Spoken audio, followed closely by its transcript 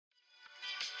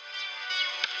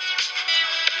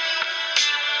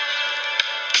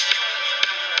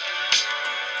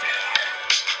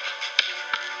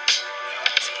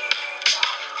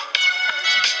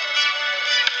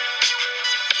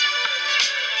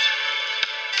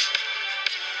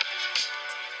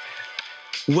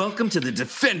Welcome to the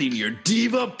Defending Your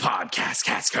Diva podcast.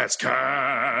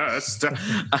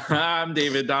 I'm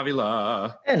David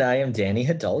Davila. And I am Danny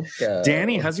Hidalgo.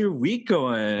 Danny, how's your week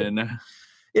going?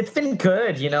 It's been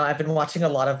good. You know, I've been watching a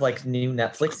lot of like new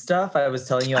Netflix stuff. I was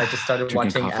telling you, I just started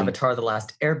watching Avatar: The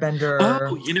Last Airbender.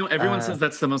 Oh, you know, everyone says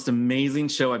that's the most amazing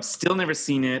show. I've still never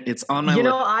seen it. It's on my list. You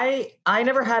know, I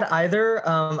never had either.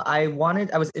 I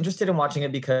was interested in watching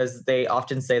it because they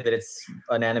often say that it's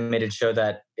an animated show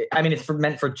that, I mean, it's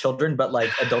meant for children, but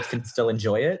like adults can still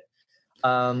enjoy it.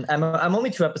 I'm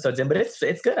only 2 episodes in, but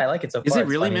it's good. I like it so far. Is it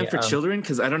really meant for children?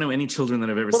 Because I don't know any children that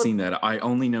have ever seen that. I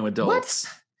only know adults.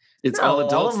 What? It's all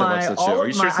adults that watch the show. Are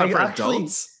you sure it's not for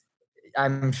adults?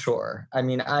 I'm sure. I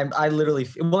mean, I literally,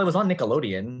 well, it was on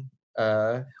Nickelodeon.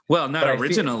 Well, not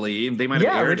originally. They might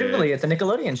have aired originally, it's a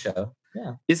Nickelodeon show.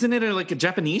 Yeah. Isn't it like a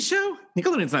Japanese show?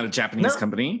 Nickelodeon's not a Japanese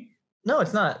company. No,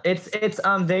 it's not. It's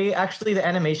they actually, the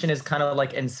animation is kind of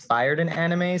like inspired in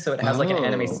anime, so it has like an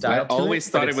anime style. I always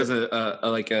thought it was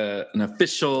an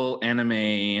official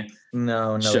anime.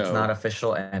 No, show. It's not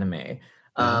official anime.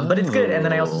 But it's good. And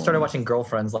then I also started watching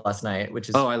Girlfriends last night, which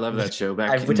is I love that show.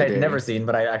 Which I'd never seen,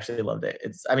 but I actually loved it.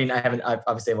 I've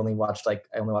only watched 1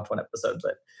 episode,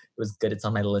 but it was good. It's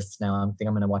on my list now. I think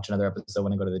I'm going to watch another episode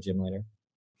when I go to the gym later.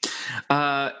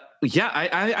 Yeah,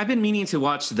 I've been meaning to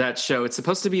watch that show. It's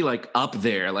supposed to be like up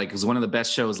there, like it was one of the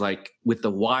best shows, like with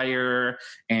The Wire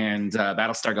and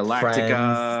Battlestar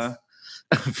Galactica.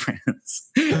 Friends.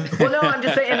 Well, no, I'm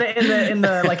just saying in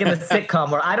the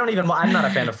sitcom where I'm not a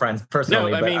fan of Friends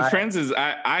personally. No, I mean Friends is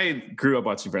I grew up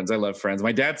watching Friends. I love Friends.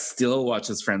 My dad still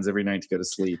watches Friends every night to go to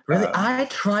sleep. Really, I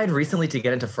tried recently to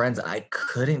get into Friends. I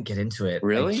couldn't get into it.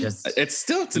 Really, it's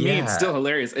still me. It's still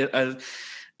hilarious.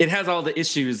 It has all the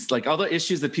issues, like all the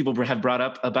issues that people have brought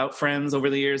up about Friends over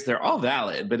the years. They're all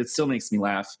valid, but it still makes me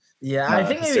laugh. Yeah, I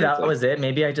think maybe that was it.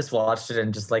 Maybe I just watched it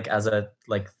and just like as a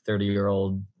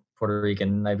 30-year-old Puerto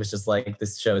Rican, I was just like,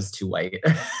 this show is too white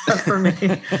for me.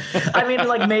 I mean,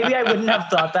 like maybe I wouldn't have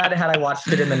thought that had I watched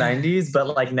it in the 90s,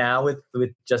 but like now with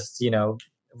just, you know,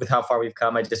 with how far we've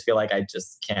come, I just feel like I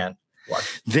just can't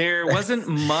watch. There wasn't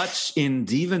much in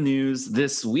Diva news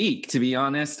this week, to be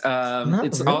honest.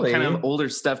 It's really all kind of older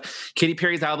stuff. Katy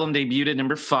Perry's album debuted at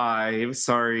number 5.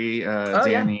 Sorry,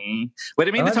 Danny. Yeah. Wait,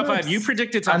 I mean the top 5. You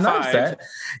predicted top 5.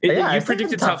 You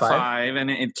predicted top 5, and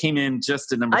it came in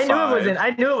just at number 5. I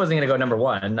knew it wasn't going to go number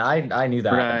 1. I knew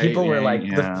that. Right, people were like,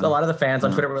 a lot of the fans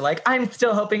on Twitter were like, I'm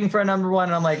still hoping for a number 1.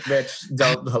 And I'm like, bitch,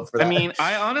 don't hope for that. I mean,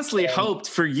 I honestly hoped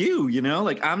for you, you know?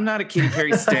 Like, I'm not a Katy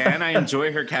Perry stan. I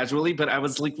enjoy her casually, but I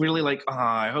was like really like,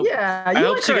 I hope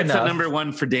she gets that number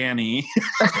 1 for Danny.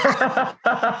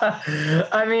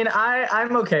 I mean,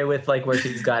 I'm okay with like where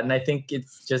she's gotten. I think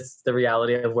it's just the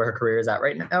reality of where her career is at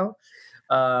right now.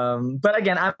 But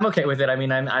again, I'm okay with it. I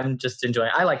mean, I'm just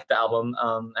enjoying. I like the album,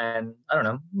 and I don't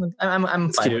know.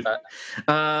 I'm fine with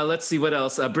that. Let's see what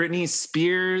else. Britney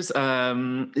Spears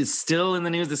is still in the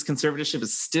news. This conservatorship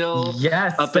is still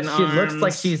up in arms.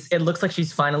 It looks like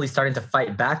she's finally starting to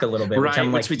fight back a little bit, right?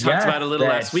 Which we talked about a little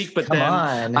last week. But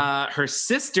then her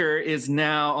sister is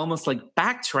now almost like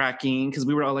backtracking because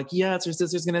we were all like, yeah, it's her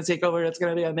sister's going to take over. It's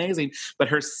going to be amazing. But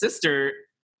her sister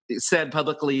said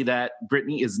publicly that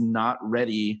Britney is not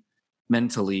ready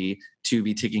mentally to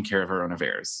be taking care of her own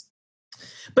affairs.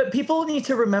 But people need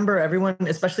to remember, everyone,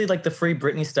 especially like the Free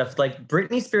Britney stuff, like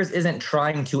Britney Spears isn't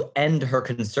trying to end her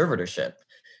conservatorship.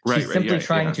 She's simply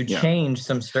trying to change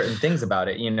some certain things about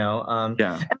it, you know?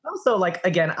 And also, like,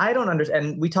 again, I don't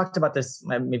understand. We talked about this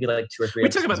maybe like 2 or 3 We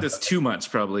talk about this too much,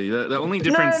 probably. The only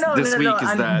difference this week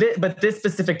is that... But this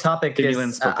specific topic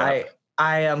is...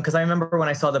 because I remember when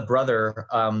I saw the brother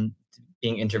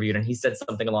being interviewed, and he said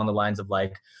something along the lines of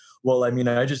like, well, I mean,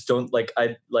 I just don't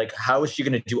how is she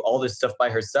going to do all this stuff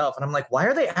by herself? And I'm like, why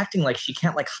are they acting like she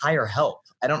can't like hire help?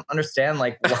 I don't understand.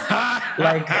 Like,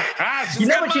 like you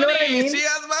know what I mean? She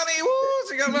has money. Woo,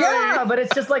 she got money. Yeah, but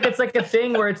it's just like, it's like a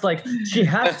thing where it's like, she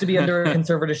has to be under a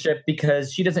conservatorship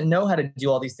because she doesn't know how to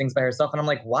do all these things by herself. And I'm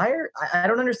like, I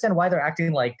don't understand why they're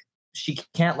acting like she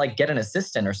can't like get an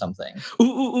assistant or something.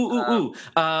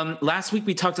 Last week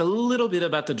we talked a little bit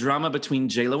about the drama between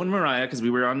J-Lo and Mariah because we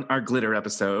were on our Glitter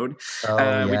episode. We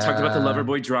talked about the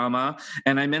Loverboy drama,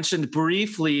 and I mentioned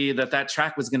briefly that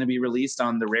track was going to be released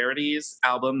on the Rarities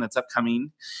album that's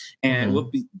upcoming, and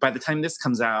by the time this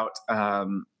comes out,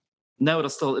 No, it'll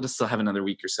still have another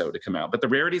week or so to come out. But the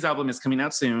Rarities album is coming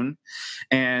out soon,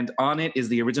 and on it is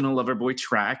the original Loverboy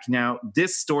track. Now,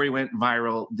 this story went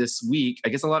viral this week. I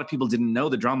guess a lot of people didn't know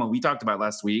the drama we talked about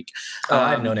last week. Oh,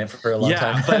 I've known it for a long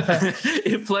time. But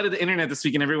it flooded the internet this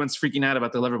week, and everyone's freaking out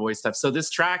about the Loverboy stuff. So this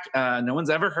track, no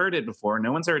one's ever heard it before.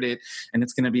 No one's heard it, and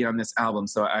it's going to be on this album.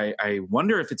 So I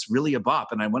wonder if it's really a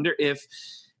bop, and I wonder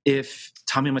if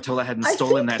Tommy Mottola hadn't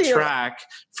stolen that track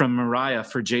from Mariah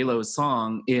for J-Lo's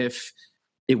song, if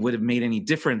it would have made any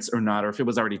difference or not, or if it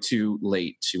was already too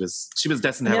late. She was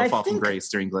destined to have a fall from grace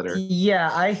during Glitter. Yeah,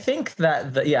 I think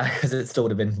that, because it still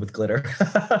would have been with Glitter.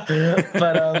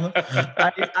 But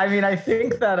I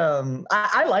think that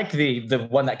I like the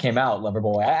one that came out,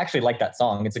 Loverboy. I actually like that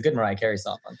song. It's a good Mariah Carey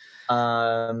song.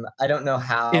 I don't know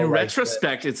how. In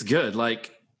retrospect, it's good.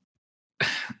 Like,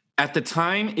 at the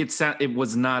time, it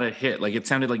was not a hit. Like, it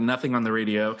sounded like nothing on the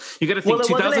radio. You got to think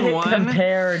 2001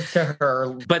 compared to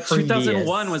her. But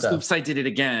 2001 was Oops, I Did It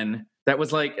Again. That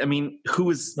was like, I mean, what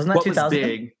was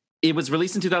big? It was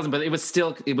released in 2000, but it was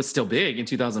still big in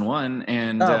 2001.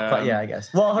 And I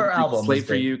guess. Well, her album Slave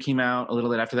for You came out a little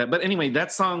bit after that. But anyway,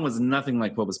 that song was nothing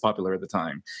like what was popular at the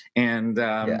time. And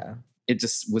it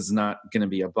just was not going to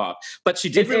be a bop. But she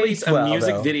did release a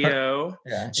music video.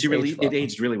 It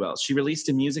aged really well. She released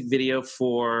a music video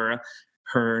for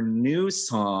her new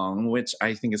song, which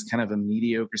I think is kind of a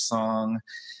mediocre song,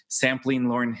 sampling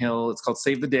Lauryn Hill. It's called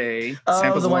Save the Day.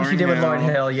 Oh, the one she did with Lauryn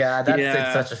Hill. Yeah,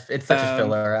 it's such a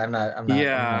filler. I'm not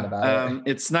about it.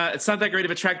 It's not that great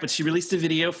of a track, but she released a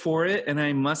video for it, and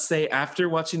I must say, after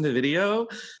watching the video,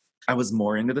 I was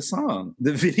more into the song.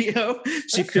 The video,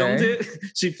 she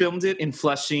filmed it in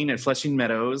Flushing at Flushing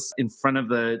Meadows in front of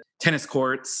the tennis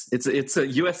courts. It's a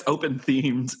US Open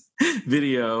themed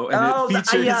video. And it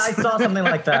features, I saw something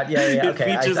like that. Yeah.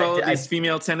 Okay. It features all of these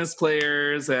female tennis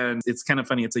players, and it's kind of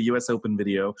funny. It's a US Open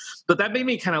video. But that made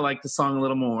me kind of like the song a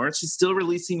little more. She's still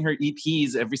releasing her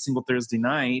EPs every single Thursday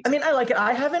night. I mean, I like it.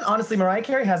 I haven't, honestly, Mariah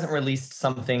Carey hasn't released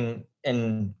something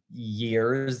in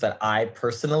years that I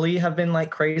personally have been like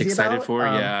crazy excited for.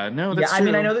 No, that's true. I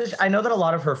mean, I know that a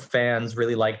lot of her fans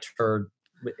really liked her.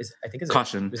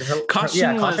 Caution.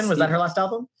 Caution. Was that her last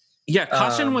album? Yeah,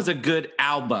 Caution was a good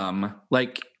album.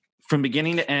 Like, from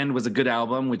beginning to end was a good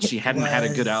album, which she hadn't had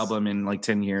a good album in like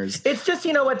 10 years. It's just,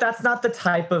 you know what, that's not the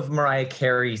type of Mariah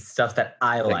Carey stuff that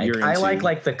I like. I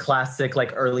like the classic,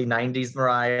 like early 90s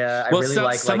Mariah.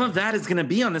 Some of that is going to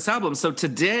be on this album. So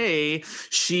today,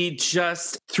 she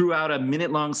just threw out a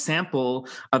minute-long sample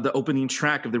of the opening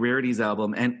track of the Rarities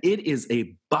album, and it is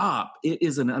a bop. It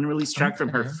is an unreleased track from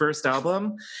her first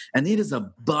album, and it is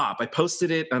a bop. I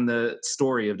posted it on the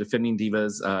story of Defending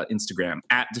Divas Instagram,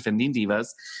 at Defending Divas.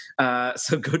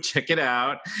 So go check it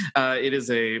out. It is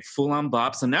a full-on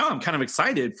bop. So now I'm kind of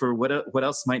excited for what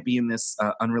else might be in this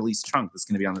unreleased trunk that's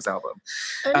going to be on this album.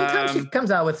 Anytime she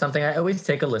comes out with something, I always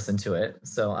take a listen to it.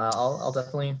 So I'll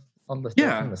definitely...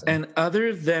 And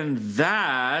other than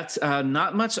that,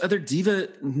 not much other diva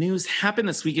news happened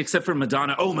this week except for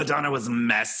Madonna. Oh, Madonna was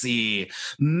messy.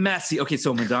 Okay,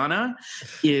 so Madonna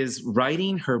is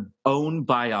writing her own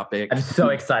biopic. I'm so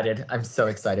excited.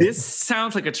 This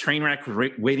sounds like a train wreck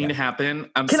waiting to happen.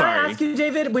 Can I ask you,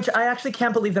 David, which I actually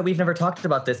can't believe that we've never talked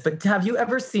about this, but have you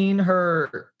ever seen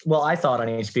her? Well, I saw it on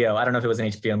HBO. I don't know if it was an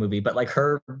HBO movie, but like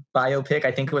her biopic,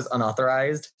 I think it was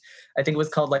unauthorized. I think it was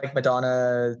called like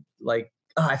Madonna, like,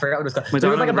 I forgot what it was called.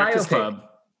 Madonna it was like and the Breakfast Club.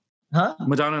 Huh?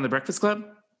 Madonna and the Breakfast Club?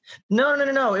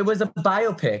 No. It was a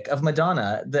biopic of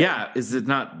Madonna. Is it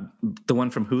not the one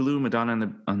from Hulu,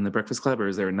 Madonna on the Breakfast Club, or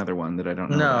is there another one that I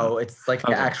don't know? No, about? It's like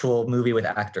an actual movie with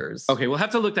actors. Okay, we'll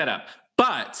have to look that up.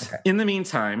 But in the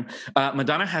meantime,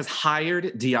 Madonna has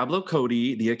hired Diablo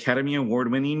Cody, the Academy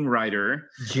Award-winning writer.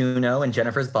 Juno and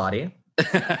Jennifer's Body.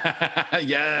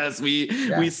 Yes,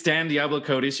 we stand Diablo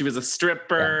Cody. She was a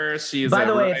stripper. She's by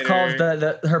the way, it's called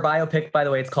her biopic. By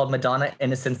the way, it's called Madonna: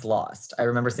 Innocence Lost. I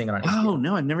remember seeing it on HBO. Oh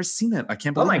no, I've never seen it. I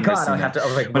can't believe. Oh my god, I have to.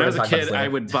 When I was a kid, I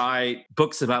would buy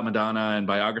books about Madonna and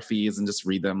biographies and just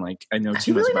read them. Like I know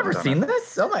too much about Madonna. Have you really never seen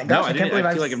this? Oh my gosh, no, I can't believe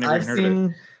I feel like I've never heard of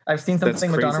it. I've seen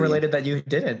something Madonna related that you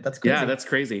didn't. That's crazy. Yeah, that's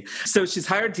crazy. So she's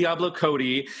hired Diablo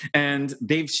Cody, and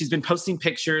she's been posting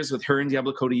pictures with her and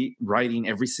Diablo Cody writing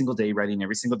every single day, writing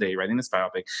this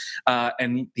biopic.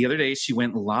 And the other day she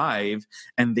went live,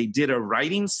 and they did a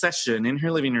writing session in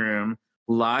her living room,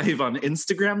 live on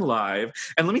Instagram Live.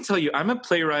 And let me tell you, I'm a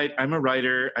playwright, I'm a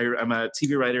writer, I'm a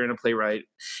TV writer and a playwright,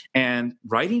 and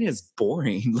writing is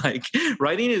boring. Like,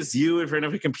 writing is you in front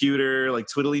of a computer, like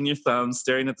twiddling your thumbs,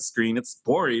 staring at the screen. It's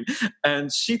boring.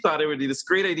 And she thought it would be this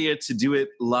great idea to do it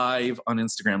live on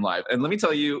Instagram Live. And let me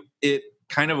tell you, it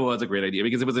kind of was a great idea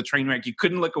because it was a train wreck. You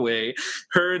couldn't look away.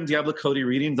 Her and Diablo Cody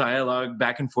reading dialogue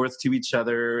back and forth to each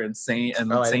other and saying, how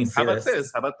about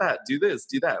this? How about that? Do this,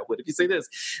 do that. What if you say this?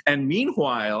 And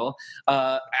meanwhile,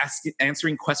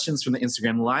 answering questions from the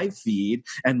Instagram live feed,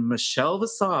 and Michelle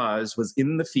Visage was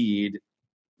in the feed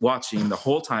watching the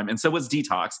whole time, and so was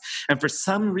Detox. And for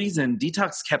some reason,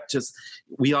 Detox kept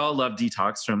we all love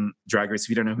Detox from Drag Race. If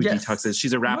you don't know who Detox is,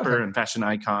 she's a rapper and fashion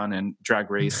icon and Drag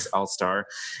Race all-star.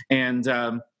 And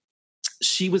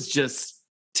she was just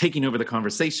taking over the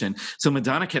conversation. So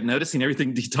Madonna kept noticing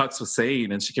everything Detox was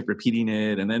saying, and she kept repeating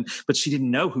it. But she didn't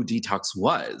know who Detox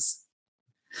was.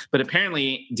 But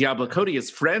apparently Diablo Cody is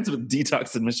friends with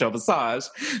Detox and Michelle Visage.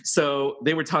 So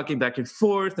they were talking back and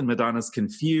forth, and Madonna's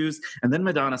confused. And then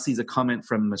Madonna sees a comment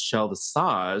from Michelle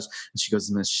Visage, and she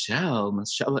goes, Michelle,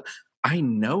 I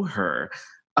know her.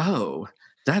 Oh,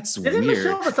 that's Didn't weird.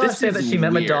 Michelle Visage say that she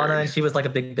met Madonna and she was like a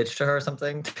big bitch to her or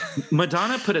something?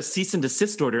 Madonna put a cease and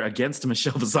desist order against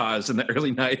Michelle Visage in the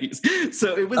early 90s.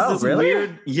 So it was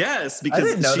weird. Yes,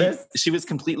 because she was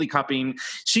completely copying.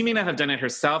 She may not have done it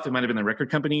herself. It might have been the record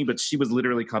company, but she was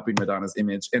literally copying Madonna's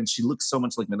image. And she looked so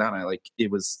much like Madonna. Like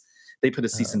they put a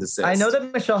cease and desist. I know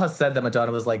that Michelle has said that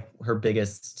Madonna was like her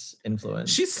biggest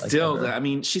influence. She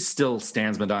still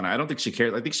stands Madonna. I don't think she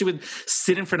cares. I think she would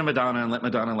sit in front of Madonna and let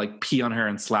Madonna like pee on her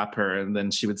and slap her. And then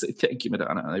she would say, thank you,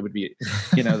 Madonna. It would be,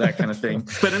 that kind of thing.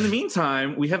 But in the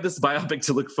meantime, we have this biopic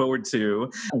to look forward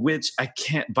to, which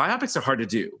biopics are hard to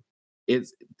do.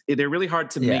 They're really hard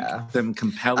to make them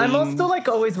compelling. I'm also like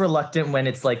always reluctant when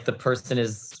it's like the person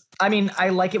is, I mean, I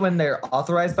like it when they're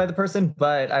authorized by the person,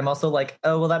 but I'm also like,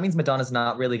 oh, well, that means Madonna's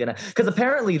not really gonna, because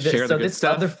apparently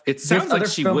it sounds like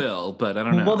she will, but I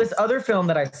don't know. Well, this other film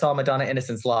that I saw, Madonna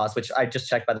Innocence Lost, which I just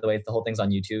checked, by the way, the whole thing's on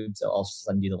YouTube, so I'll just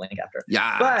send you the link after.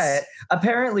 Yeah. But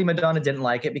apparently Madonna didn't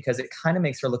like it because it kind of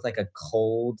makes her look like a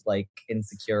cold, like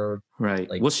insecure. Right.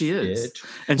 Like, well, she is. bitch.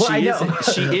 And well,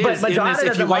 she is. But Madonna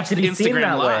if you watch like the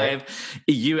Instagram Live,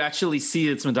 you actually see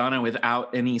it's Madonna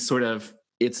without any sort of,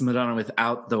 it's Madonna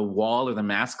without the wall or the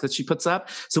mask that she puts up.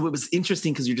 So it was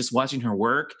interesting because you're just watching her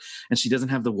work and she doesn't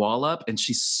have the wall up, and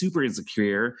she's super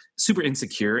insecure.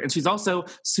 And she's also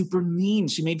super mean.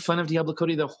 She made fun of Diablo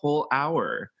Cody the whole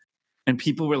hour. And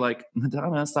people were like,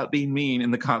 Madonna, stop being mean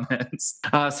in the comments.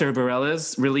 Sarah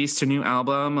Bareilles released her new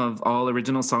album of all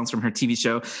original songs from her TV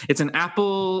show. It's an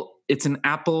Apple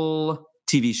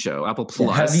TV show, Apple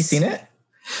Plus. Have you seen it?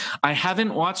 I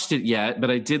haven't watched it yet,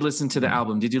 but I did listen to the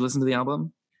album. Did you listen to the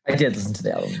album? I did listen to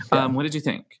the album. Yeah. What did you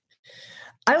think?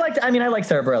 I like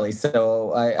Sarah Bareilles,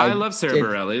 so I love Sarah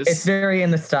Bareilles. It's very in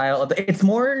the style of, it's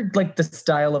more like the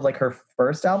style of like her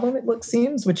first album, it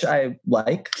seems, which I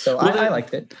like. So I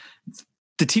liked it.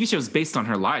 The TV show is based on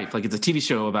her life. Like, it's a TV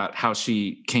show about how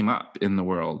she came up in the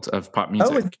world of pop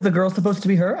music. Oh, is the girl supposed to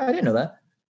be her? I didn't know that.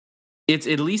 It's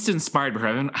at least inspired by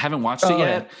her. I haven't watched it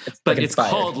yet, but it's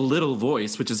called Little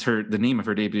Voice, which is the name of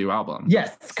her debut album.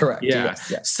 Yes, correct. Yeah.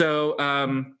 Yes. So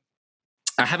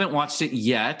I haven't watched it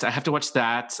yet. I have to watch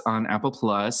that on Apple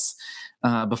Plus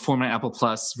before my Apple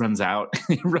Plus runs out.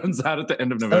 It runs out at the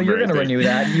end of November. Oh, you're going to renew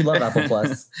that? You love Apple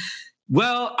Plus.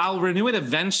 Well, I'll renew it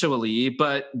eventually,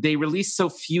 but they release so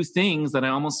few things that I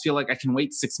almost feel like I can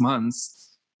wait 6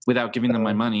 months without giving them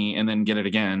my money and then get it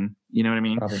again. You know what I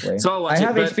mean? Probably. So I'll watch I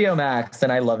have HBO Max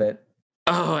and I love it.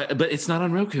 Oh, but it's not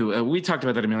on Roku. We talked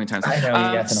about that a million times. I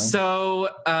know. So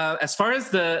as far as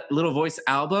the Little Voice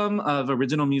album of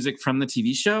original music from the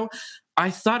TV show, I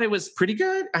thought it was pretty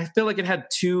good. I feel like it had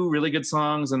 2 really good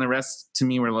songs, and the rest to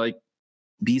me were like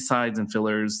B-sides and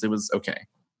fillers. It was okay.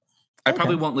 I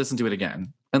probably won't listen to it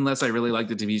again unless I really like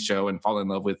the TV show and fall in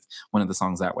love with one of the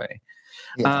songs that way.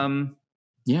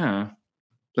 Yeah.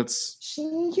 She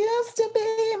used to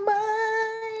be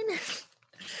mine.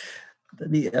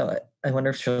 I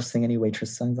wonder if she'll sing any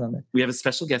Waitress songs on it. We have a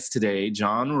special guest today,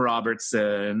 John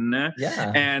Robertson.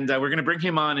 Yeah. And we're going to bring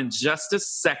him on in just a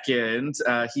second.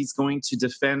 He's going to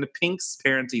defend Pink's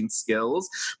parenting skills.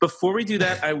 Before we do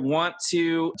that, I want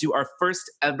to do our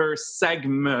first ever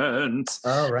segment.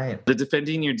 Oh, right. The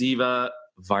Defending Your Diva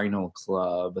Vinyl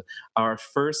Club. Our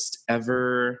first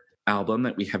ever album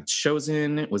that we have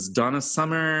chosen was Donna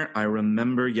Summer, I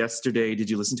Remember Yesterday. Did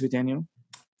you listen to it, Daniel?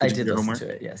 I did listen to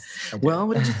it, yes. Well,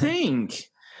 what did you think?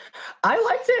 I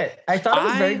liked it. I thought it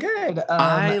was very good.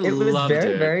 It was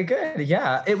very, very good.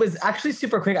 Yeah, it was actually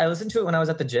super quick. I listened to it when I was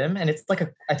at the gym, and it's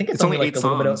like I think it's only like 8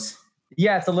 songs.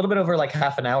 It's a little bit over like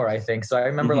half an hour, I think. So I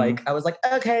remember I was like,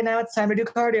 okay, now it's time to do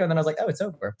cardio. And then I was like, oh, it's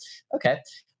over. Okay.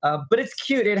 But it's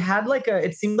cute. It had like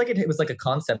it seemed like it was like a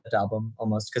concept album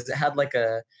almost, because it had like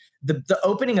the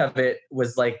opening of it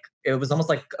was like, it was almost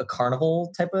like a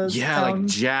carnival type of sound. Like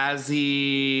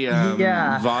jazzy.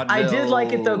 Vaudeville. I did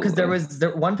like it though, because there was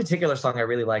one particular song I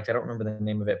really liked. I don't remember the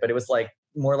name of it, but it was like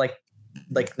more like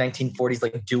 1940s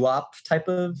like doo-wop type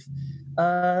of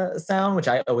sound, which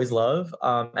I always love.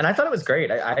 And I thought it was great.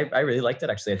 I really liked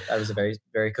it actually. It was a very,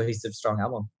 very cohesive, strong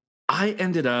album. I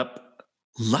ended up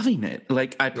loving it.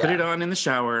 Like I put it on in the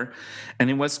shower and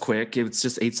it was quick. It was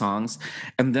just 8 songs.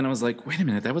 And then I was like, wait a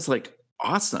minute, that was like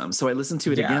awesome. So I listened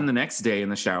to it again the next day in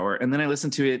the shower. And then I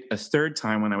listened to it a third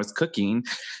time when I was cooking.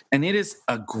 And it is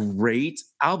a great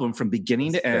album from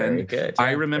beginning to end. Good.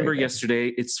 I remember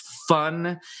yesterday. It's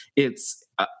fun. It's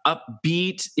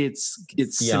upbeat. It's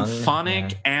young,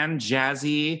 symphonic and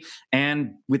jazzy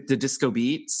and with the disco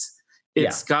beats.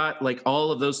 It's got like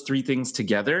all of those 3 things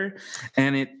together,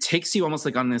 and it takes you almost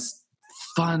like on this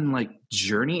fun like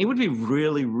journey. It would be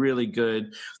really, really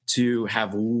good to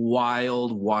have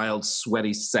wild,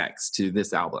 sweaty sex to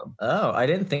this album. Oh, I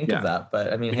didn't think of that,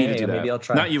 but I mean, hey, maybe I'll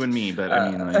try. Not you and me, but I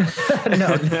mean, like, no.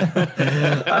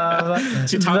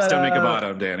 Tops don't make a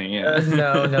bottom, Danny. Yeah.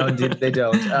 No, they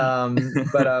don't.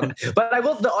 But I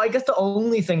will. I guess the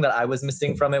only thing that I was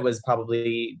missing from it was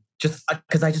probably just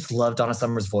because I just love Donna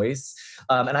Summer's voice,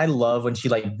 and I love when she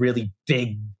like really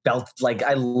big belt. Like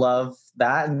I love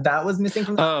that, and that was missing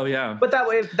from. Oh yeah. But that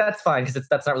way, that's fine because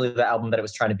that's not really the album that it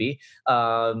was trying to be.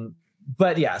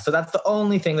 But yeah, so that's the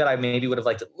only thing that I maybe would have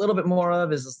liked a little bit more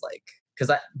of, is just like,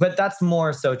 but that's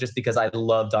more so just because I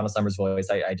love Donna Summer's voice.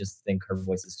 I just think her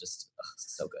voice is just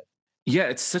so good. Yeah,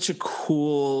 it's such a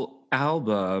cool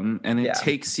album, and it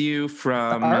takes you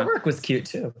from... The artwork was cute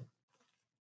too.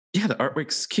 Yeah, the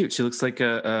artwork's cute. She looks like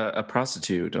a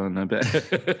prostitute on a bed.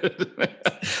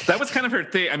 That was kind of her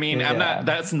thing. I mean,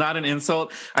 that's not an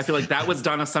insult. I feel like that was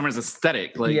Donna Summer's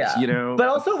aesthetic. Like, you know. But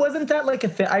also, wasn't that like a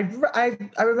thing? I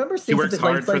remember seeing she works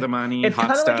hard for the money. It's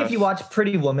kind of like if you watch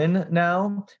Pretty Woman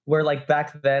now, where like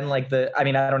back then, like I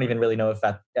don't even really know if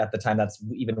at the time that's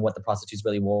even what the prostitutes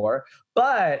really wore.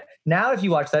 But now if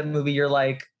you watch that movie, you're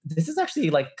like, this is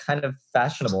actually like kind of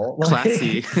fashionable.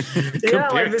 Classy. Yeah,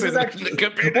 like this is actually,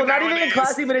 well, not even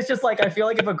classy, but it's just like, I feel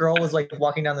like if a girl was like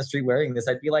walking down the street wearing this,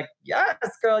 I'd be like, yes,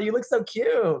 girl, you look so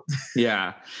cute.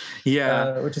 Yeah.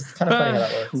 Which is kind of funny how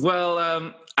that works.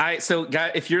 Well, so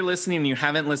guys, if you're listening and you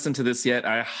haven't listened to this yet,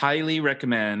 I highly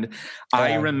recommend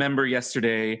I Remember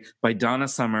Yesterday by Donna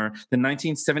Summer, the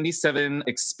 1977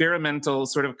 experimental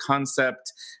sort of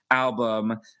concept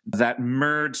album that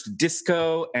merged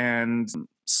disco and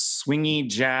swingy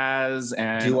jazz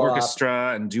and doo-wop.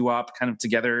 Orchestra and doo-wop kind of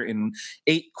together in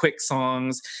 8 quick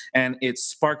songs, and it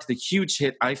sparked the huge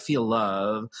hit I Feel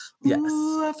Love. Yes.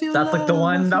 Ooh, I feel that's love. Like the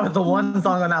one, that was the one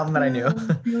song on the album that I knew.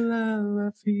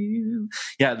 I feel.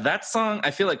 Yeah, that song,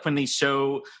 I feel like when they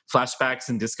show flashbacks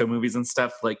in disco movies and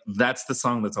stuff, like that's the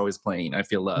song that's always playing, I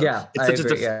Feel Love. Yeah, it's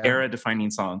such an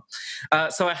era-defining song.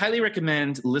 So I highly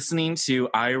recommend listening to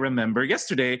I Remember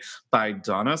Yesterday by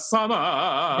Donna Summer.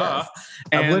 Yes.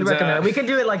 I would recommend. We can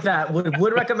do it like that.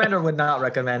 Would recommend or would not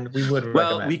recommend. We would recommend.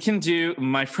 Well, we can do.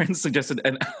 My friend suggested,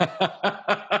 and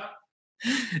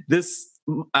this.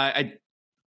 I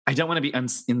don't want to be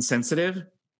insensitive,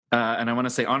 and I want to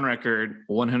say on record,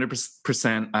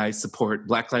 100%. I support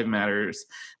Black Lives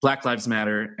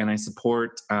Matter, and I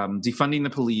support defunding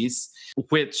the police,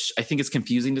 which I think is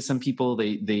confusing to some people.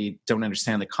 They don't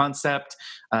understand the concept.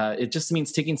 It just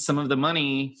means taking some of the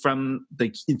money from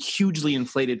the hugely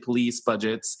inflated police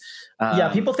budgets.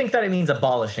 People think that it means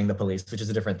abolishing the police, which is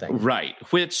a different thing. Right.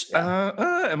 Which,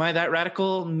 am I that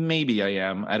radical? Maybe I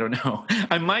am. I don't know.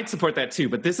 I might support that too,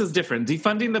 but this is different.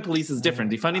 Defunding the police is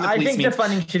different. Defunding the police I think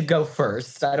defunding should go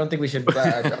first. I don't think we should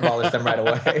abolish them right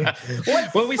away.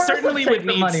 Well, we certainly would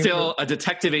need still a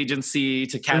detective agency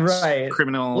to catch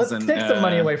criminals. Let's take some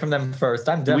money away from them first.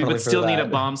 I'm definitely We would still need a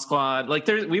bomb squad. Like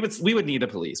we would need a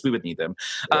police. We would need them.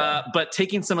 But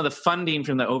taking some of the funding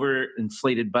from the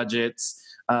overinflated budgets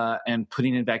and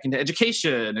putting it back into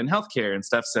education and healthcare and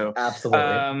stuff. So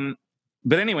absolutely.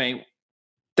 But anyway,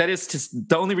 that is just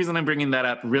the only reason I'm bringing that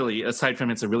up, really, aside from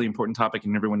it's a really important topic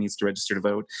and everyone needs to register to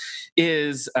vote,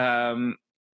 is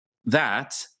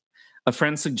that a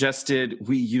friend suggested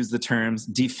we use the terms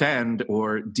defend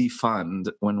or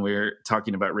defund when we're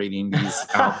talking about rating these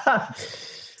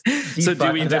albums. So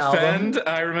do we defend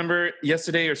I Remember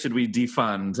Yesterday, or should we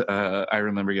defund I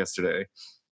Remember Yesterday?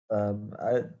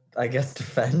 I guess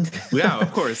defend. Yeah,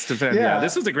 of course, defend. Yeah,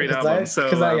 this was a great album.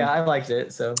 I liked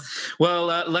it. So, well,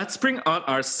 let's bring on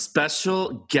our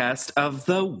special guest of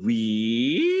the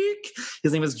week.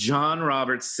 His name is John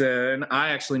Robertson. I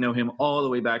actually know him all the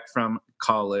way back from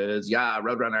college. Yeah,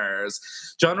 Roadrunners.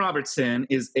 John Robertson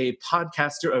is a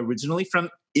podcaster originally from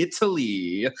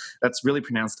Italy. That's really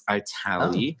pronounced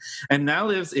Italy. And now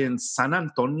lives in San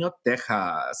Antonio,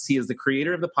 Texas. He is the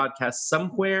creator of the podcast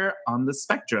Somewhere on the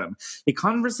Spectrum, a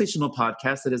conversational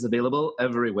podcast that is available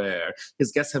everywhere.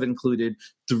 His guests have included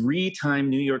 3-time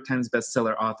New York Times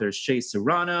bestseller author Shea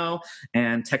Serrano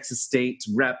and Texas State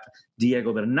Rep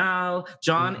Diego Bernal.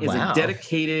 John is a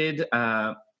dedicated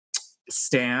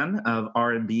stan of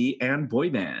R&B and boy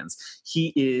bands.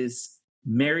 He is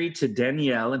married to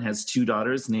Danielle and has 2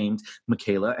 daughters named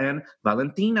Michaela and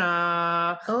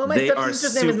Valentina. Oh, my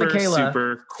stepsister's name is Michaela.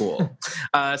 Super cool.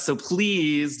 So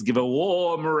please give a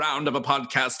warm round of a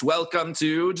podcast welcome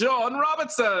to John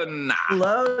Robertson.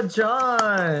 Hello,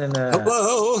 John.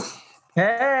 Hello.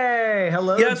 Hey,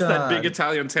 hello, yes, John. That big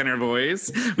Italian tenor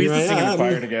voice. We used to sing in the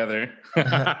choir together.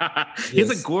 He has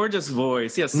a gorgeous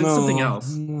voice. Yeah, sing something else.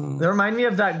 No. They remind me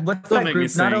of that. What's that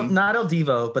group? Not El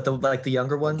Divo, but the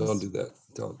younger ones. Don't do that.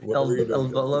 Don't. El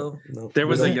Volo. No. There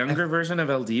was a younger version of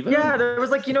El Divo. Yeah, there was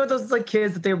those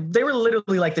kids that they were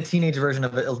literally like the teenage version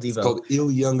of El Divo. It's called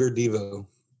Il Younger Divo.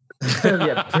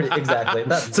 Yeah, exactly.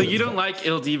 So you don't like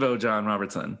Il Divo, John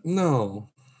Robertson? No,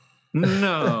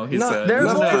 he said. They're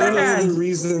a boy band. Other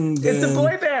reason it's a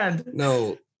boy band.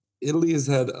 No, Italy has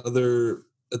had other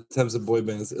attempts at boy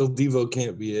bands. Il Divo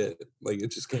can't be it. Like,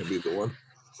 it just can't be the one.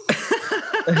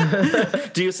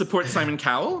 Do you support Simon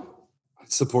Cowell?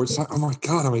 Oh my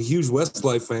God, I'm a huge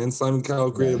Westlife fan. Simon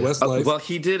Cowell created Westlife. Well,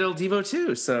 he did Il Divo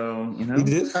too, so you know. He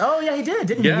did? Oh yeah, he did,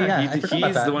 didn't he? Yeah, he's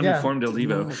the one who formed Il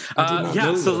Divo.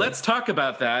 So let's talk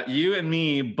about that. You and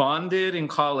me bonded in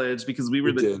college because we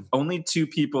were the only 2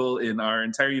 people in our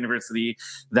entire university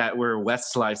that were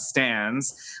Westlife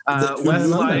stans.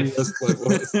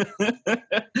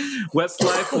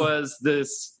 Westlife was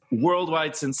this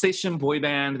worldwide sensation boy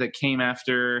band that came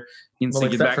after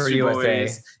NSYNC and Backstreet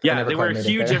Boys. Yeah, they were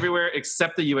huge everywhere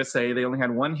except the USA. They only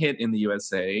had 1 hit in the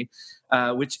USA,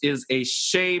 which is a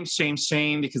shame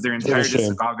because their entire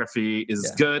discography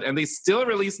is good, and they still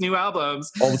release new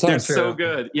albums all the time. They're so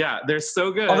good. Yeah, they're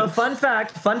so good. Although fun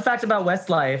fact about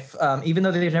Westlife, even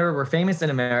though they never were famous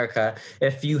in America,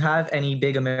 if you have any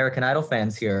big American Idol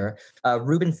fans here,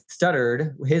 Ruben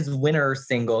Studdard, his winner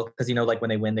single, because when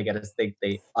they win,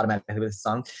 they automatically with a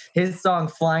song. His song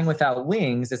 "Flying Without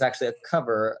Wings" is actually a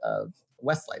cover of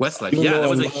Westlife. That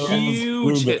was a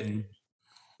huge hit.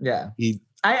 Yeah.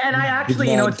 I actually,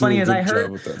 what's funny is I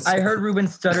heard Ruben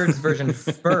Studdard's version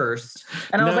first,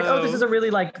 and I was like, oh, this is a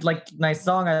really nice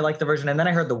song. I like the version, and then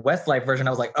I heard the Westlife version. I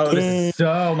was like, oh, this is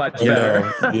so much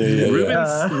better.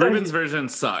 Ruben's version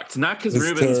sucked, not because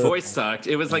Ruben's voice sucked.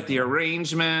 It was like the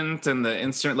arrangement and the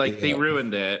instrument, they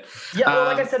ruined it. Yeah, well,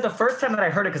 like I said, the first time that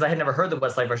I heard it, because I had never heard the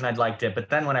Westlife version, I liked it.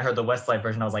 But then when I heard the Westlife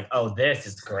version, I was like, oh, this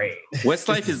is great.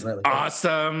 Westlife is really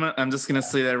awesome. I'm just gonna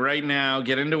say that right now.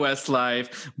 Get into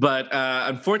Westlife, but.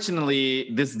 Unfortunately,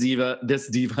 this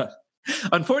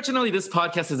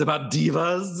podcast is about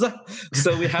divas.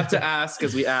 So we have to ask,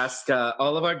 as we ask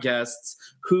all of our guests,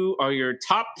 who are your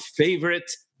top favorite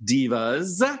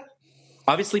divas?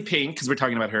 Obviously Pink, because we're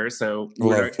talking about her. So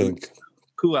Pink.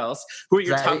 Who else? Who are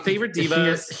your top favorite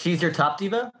divas? She's your top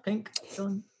diva, Pink?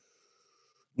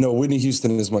 No, Whitney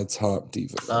Houston is my top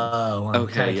diva. Oh, well,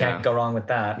 okay. Can't go wrong with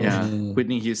that. Yeah,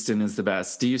 Whitney Houston is the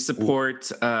best. Do you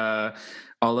support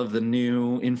all of the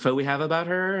new info we have about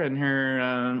her and her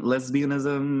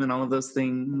lesbianism and all of those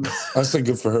things? I say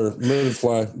good for her. Let it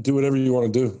fly. Do whatever you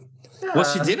want to do. Yeah, well,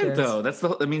 she didn't though. That's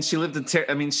she lived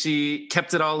she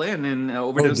kept it all in and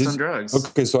overdosed on drugs.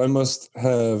 Okay, so I must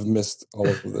have missed all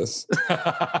of this.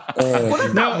 Well,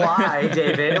 that's not why,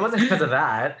 David. It wasn't because of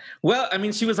that. Well,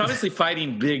 she was obviously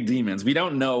fighting big demons. We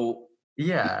don't know.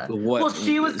 Yeah. Well,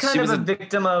 she was kind of a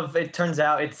victim of. It turns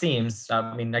out. It seems.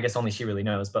 I guess only she really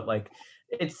knows. But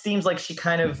it seems like she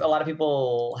kind of. A lot of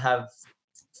people have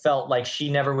felt like she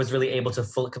never was really able to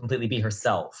completely be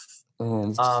herself.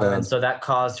 And so that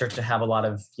caused her to have a lot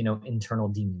of, internal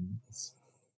demons.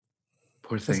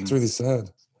 Poor thing. It's really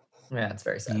sad. Yeah, it's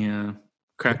very sad. Yeah.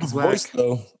 Crack is whack. Voice,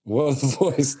 though. What a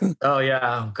voice. Oh, yeah.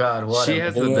 Oh, God. What she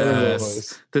has the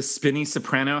best. The spinny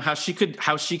soprano. How she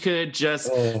could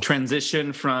just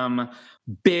transition from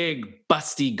big,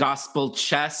 busty gospel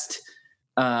chest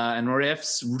and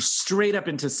riffs straight up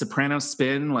into soprano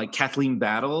spin, like Kathleen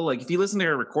Battle. Like, if you listen to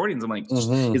her recordings, I'm like,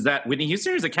 is that Whitney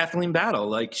Houston or is it Kathleen Battle?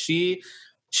 Like, she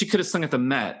could have sung at the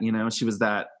Met, she was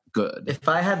that good. If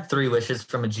I had 3 wishes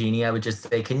from a genie, I would just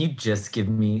say, can you just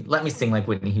let me sing like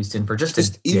Whitney Houston for just a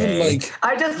day. Even like,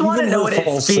 I just want to know what it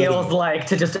feels like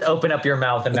to just open up your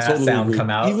mouth and that sound come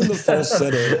out. Even the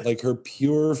falsetto, like her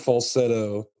pure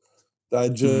falsetto, I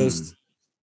just,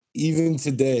 even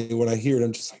today when I hear it,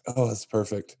 I'm just like, oh, that's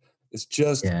perfect. It's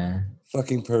just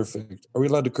fucking perfect. Are we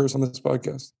allowed to curse on this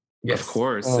podcast? Yes. Of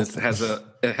course. Oh, it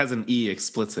has an E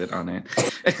explicit on it.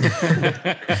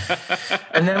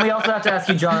 And then we also have to ask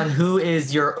you, John, who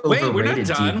is your overrated Wait, we're not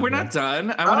done. diva? We're not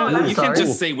done. I want to. You can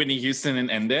just say Whitney Houston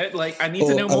and end it. Like, I need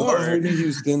to know more. I love Whitney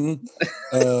Houston.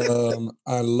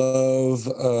 I love.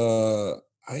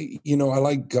 I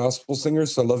like gospel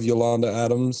singers. So I love Yolanda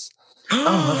Adams.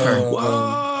 Love her.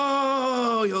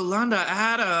 Whoa, Yolanda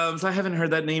Adams. I haven't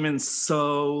heard that name in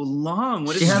so long.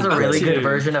 She has a really good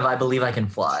version of I Believe I Can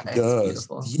Fly. It's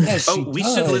beautiful. Yes, we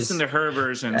should listen to her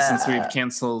version since we've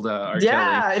canceled R.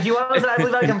 Kelly. If you want to listen to I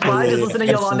Believe I Can Fly, just listen to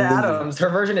Yolanda Adams. Her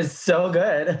version is so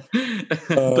good.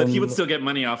 But he would still get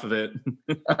money off of it.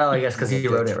 Oh, yes, because he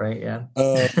wrote it, right? Yeah.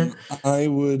 I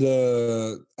would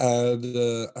add,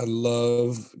 I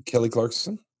love Kelly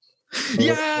Clarkson.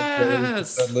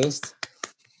 Yes! That list.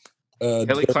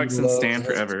 Kelly Clarkson stand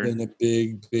forever. Been a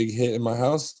big hit in my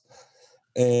house,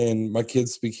 and my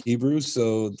kids speak Hebrew,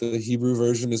 so the Hebrew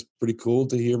version is pretty cool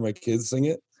to hear my kids sing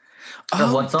it.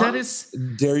 Oh, that is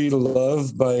 "Dare You to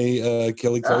Love" by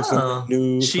Kelly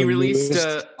Clarkson. She released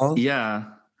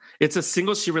it's a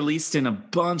single she released in a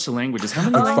bunch of languages. How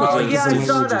many languages? Yeah, I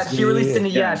saw that. She released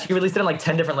she released it in like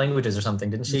 10 different languages or something,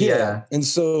 didn't she? Yeah. And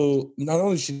so not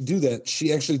only did she do that,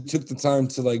 she actually took the time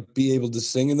to like be able to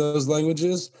sing in those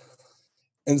languages.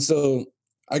 And so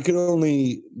I could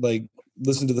only like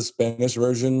listen to the Spanish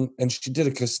version, and she did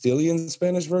a Castilian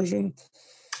Spanish version.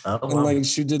 Oh, wow. And like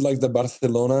she did like the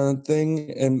Barcelona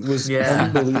thing and was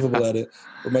unbelievable at it.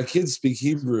 But my kids speak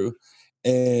Hebrew,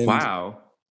 and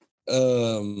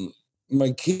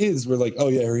my kids were like, "Oh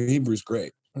yeah, her Hebrew's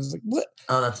great." I was like, "What?"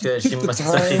 Oh, that's good. She must.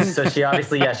 So she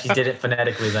obviously, she did it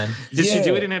phonetically then. Did she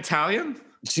do it in Italian?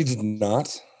 She did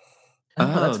not.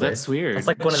 Oh, that's weird. That's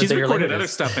like one of the bigger recorded other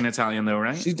stuff in Italian, though,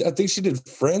 right? I think she did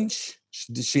French.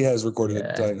 She has recorded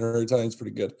Italian. Her Italian's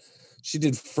pretty good. She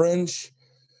did French,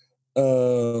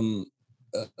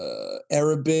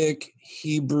 Arabic,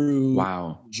 Hebrew,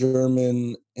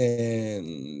 German,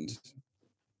 and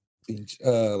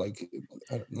like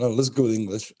I don't know. Let's go with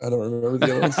English. I don't remember the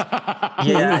other ones.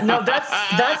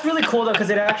 That's really cool though, because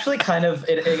it actually kind of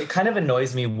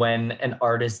annoys me when an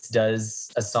artist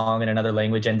does a song in another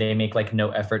language and they make like no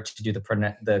effort to do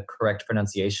the correct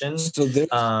pronunciation. So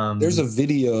there's a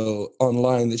video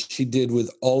online that she did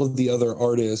with all of the other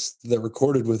artists that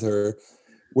recorded with her,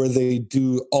 where they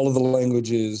do all of the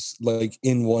languages like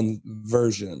in one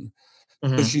version.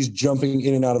 Mm-hmm. So she's jumping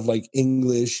in and out of like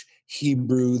English,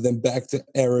 Hebrew, then back to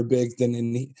Arabic,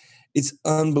 it's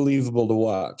unbelievable to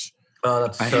watch. Oh,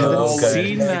 that's so good. I haven't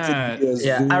seen that.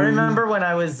 Yeah, I remember when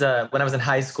I was in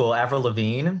high school, Avril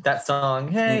Lavigne, that song,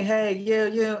 hey,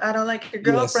 you, I don't like your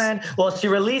girlfriend. Yes. Well, she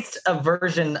released a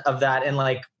version of that and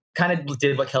like kind of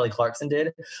did what Kelly Clarkson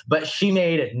did, but she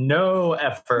made no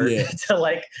effort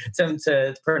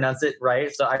to pronounce it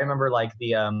right. So I remember like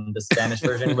the Spanish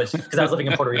version, which because I was living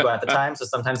in Puerto Rico at the time, so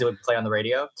sometimes it would play on the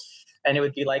radio. And it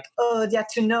would be like, oh, ya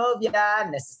tu novia,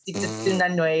 necesitas una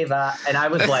nueva. And I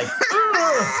was like,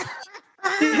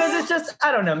 because it's just,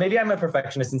 I don't know, maybe I'm a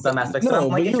perfectionist in some aspects. But I'm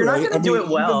like, if you're not going to do it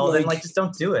well, then like, just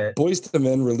don't do it. Boyz II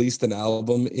Men released an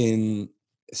album in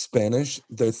Spanish.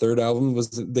 Their third album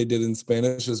they did in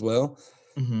Spanish as well.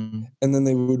 Mm-hmm. And then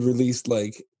they would release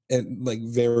like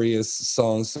various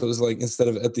songs. So it was like, instead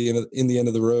of in the end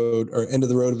of the road, or end of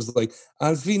the road, it was like,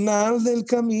 al final del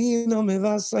camino me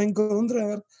vas a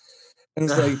encontrar. And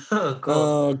it's like,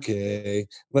 okay,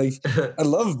 like I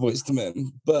love Boyz II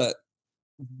Men, but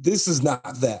this is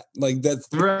not that. Like that's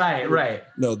right.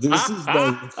 No, this is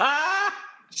like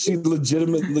she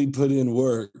legitimately put in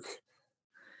work,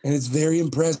 and it's very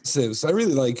impressive. So I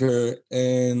really like her.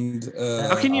 And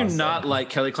how can you not like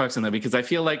Kelly Clarkson though? Because I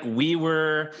feel like we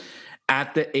were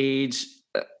at the age.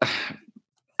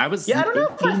 I don't know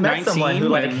if I've met someone who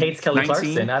like hates Kelly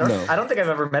Clarkson. I don't think I've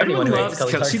ever met anyone who hates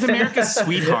Kelly Clarkson. She's America's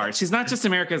sweetheart. She's not just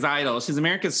America's idol. She's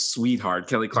America's sweetheart,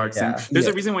 Kelly Clarkson. There's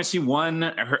a reason why she won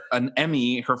an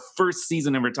Emmy. Her first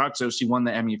season of her talk show, she won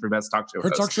the Emmy for Best Talk Show.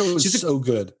 Her talk show was so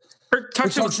good. Her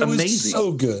talk show was amazing.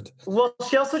 So good. Well,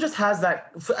 she also just has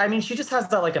that. I mean, she just has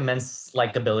that like immense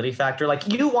likability factor.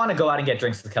 Like, you want to go out and get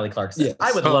drinks with Kelly Clarkson. Yes.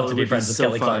 I would love to be friends with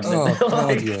Kelly Clarkson.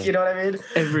 Like, you know what I mean?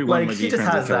 Everyone would be friends with Kelly Clarkson. She just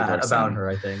has that about her,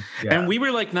 I think. Yeah. And we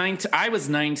were like 19. I was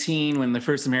 19 when the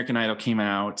first American Idol came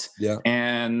out. Yeah.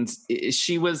 And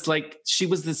she was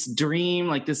this dream,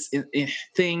 like this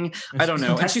thing. I don't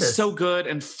know. And she's so good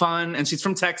and fun. And she's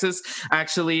from Texas.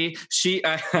 Actually,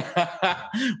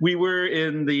 we were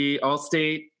in the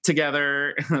Allstate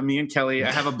together, me and Kelly. I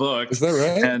have a book. Is that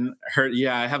right? And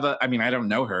I don't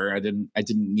know her. I didn't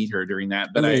meet her during that,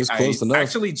 but I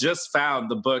actually just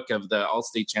found the book of the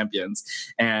Allstate champions,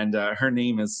 and her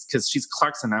name is, because she's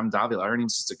Clarkson, I'm Davila. Her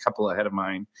name's just a couple ahead of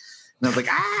mine. And I was like,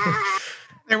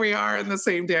 there we are in the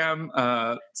same damn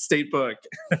state book.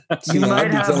 You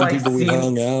might have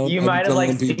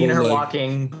seen her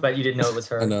walking, but you didn't know it was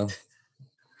her. I know.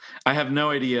 I have no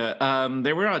idea.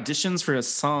 There were auditions for a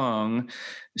song.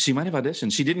 She might have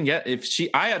auditioned. She didn't get.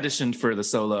 I auditioned for the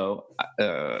solo.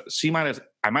 I might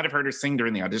have heard her sing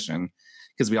during the audition,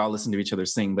 because we all listened to each other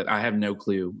sing. But I have no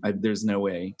clue. There's no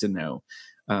way to know.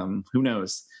 Who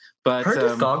knows? But her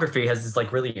discography is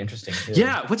like really interesting too.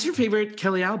 Yeah. What's your favorite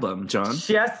Kelly album, John?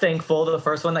 She has Thankful, the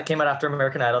first one that came out after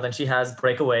American Idol. Then she has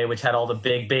Breakaway, which had all the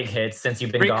big hits, Since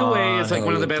You've Been Gone. Breakaway is like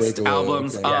one of the best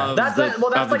albums. That's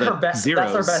like her best.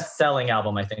 Zeros. That's her best selling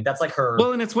album, I think. That's like her.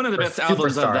 Well, and it's one of the best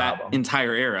albums of that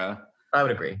entire era. I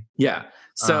would agree. Yeah.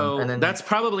 So that's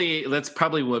probably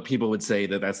what people would say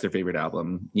that's their favorite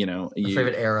album. You know,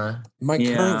 favorite era. My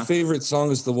current favorite song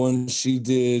is the one she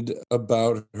did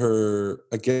about her,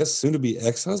 I guess, soon to be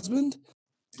ex-husband.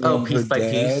 Piece by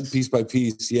Piece. Piece by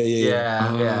Piece. Yeah.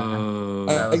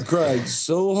 I cried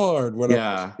so hard when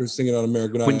I was singing on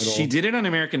American Idol. When she did it on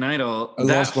American Idol,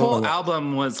 that whole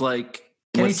album was like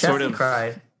Kenny Chesney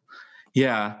cried.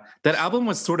 Yeah, that album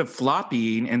was sort of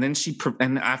floppy, and then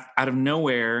out of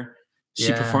nowhere.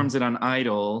 She performs it on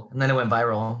Idol. And then it went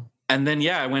viral. And then,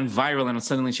 it went viral, and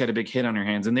suddenly she had a big hit on her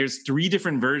hands. And there's 3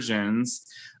 different versions.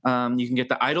 You can get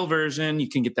the Idol version, you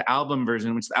can get the album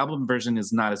version, which the album version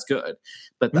is not as good.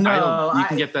 But you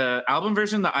can get the album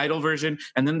version, the Idol version,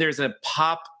 and then there's a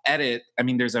pop edit. I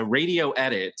mean, there's a radio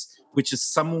edit, which is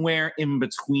somewhere in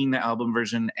between the album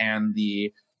version and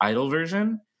the Idol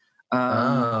version.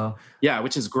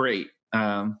 Which is great.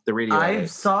 The radio. I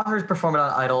saw her perform it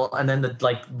on Idol, and then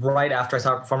right after I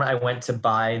saw her perform it, I went to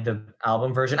buy the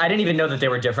album version. I didn't even know that they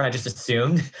were different. I just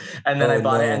assumed, and then I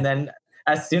bought it. And then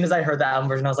as soon as I heard the album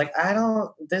version, I was like,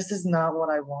 this is not what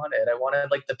I wanted. I wanted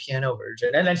like the piano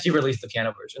version, and then she released the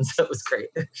piano version, so it was great.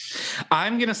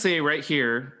 I'm gonna say right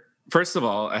here, first of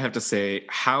all, I have to say,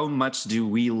 how much do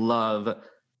we love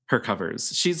her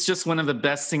covers? She's just one of the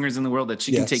best singers in the world. That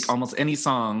she can take almost any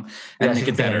song and make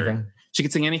it better. Anything. She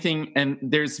could sing anything, and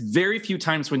there's very few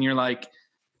times when you're like,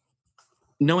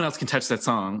 no one else can touch that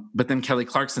song, but then Kelly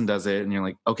Clarkson does it, and you're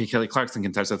like, okay, Kelly Clarkson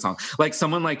can touch that song. Like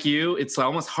someone like you, it's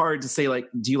almost hard to say, like,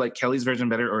 do you like Kelly's version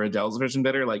better or Adele's version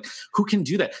better? Like, who can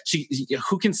do that?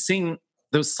 Who can sing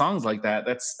those songs like that?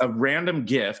 That's a random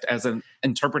gift as an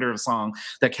interpreter of song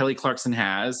that Kelly Clarkson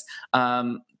has.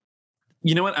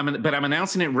 You know what? I'm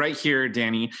announcing it right here,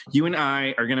 Danny. You and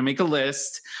I are going to make a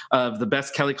list of the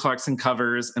best Kelly Clarkson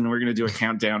covers, and we're going to do a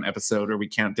countdown episode where we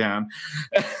count down.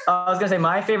 I was going to say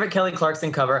my favorite Kelly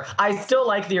Clarkson cover. I still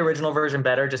like the original version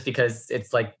better just because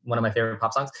it's like one of my favorite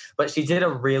pop songs. But she did a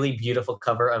really beautiful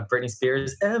cover of Britney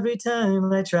Spears. Every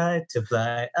time I try to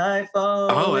fly, I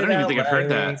fall. Oh, I don't even think I've heard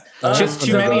that. She has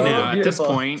too many now at this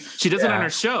point. She does it on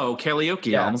her show,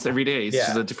 karaoke, almost every day.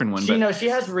 She's a different one. She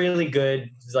has really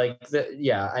good,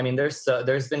 I mean,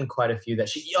 there's been quite a few that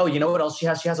she. Oh, you know what else she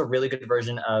has? She has a really good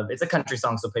version of. It's a country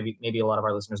song, so maybe a lot of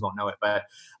our listeners won't know it. But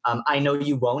 "I Know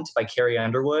You Won't" by Carrie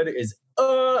Underwood is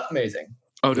amazing.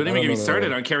 Oh, don't even get me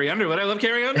started on Carrie Underwood. I love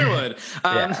Carrie Underwood.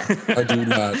 I do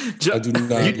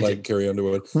not like Carrie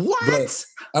Underwood. What? But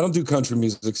I don't do country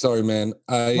music. Sorry, man.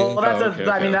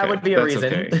 That would be a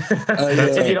reason. Okay.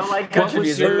 If you don't like country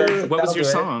music, what was your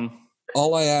song?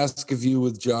 All I Ask of You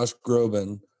with Josh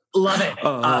Groban. Love it.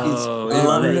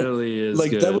 Love it. Really is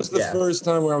like good. That was the first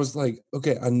time where I was like,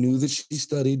 okay, I knew that she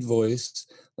studied voice.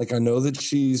 Like I know that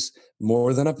she's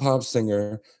more than a pop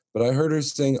singer, but I heard her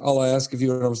sing All I Ask of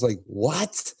You, and I was like,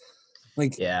 what?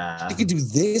 Like, she could do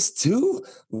this too?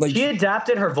 Like, she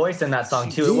adapted her voice in that song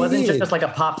too. It wasn't just like a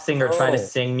pop singer trying to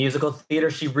sing musical theater.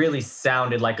 She really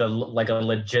sounded like a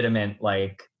legitimate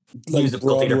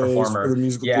musical theater performer.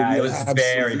 It was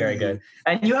very, very good.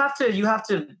 And you have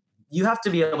to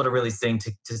be able to really sing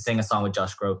to sing a song with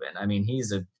Josh Groban. I mean,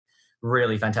 he's a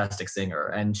really fantastic singer,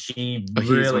 and he's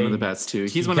one of the best too.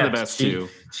 He's one of the best too.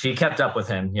 She kept up with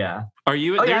him. Yeah. Are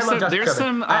you? Oh, there's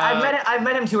some. I've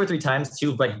met him 2 or 3 times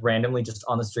too, like randomly just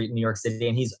on the street in New York City,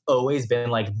 and he's always been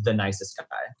like the nicest guy.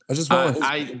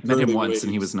 I met him once,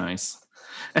 and he was nice.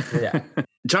 Yeah.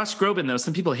 Josh Groban, though,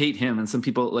 some people hate him, and some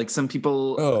people.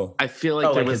 I feel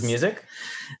like there was his music.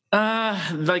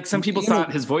 Like some people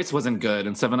thought his voice wasn't good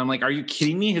and stuff, and I'm like, are you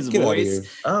kidding me? His voice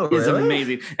is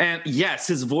amazing, and yes,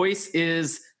 his voice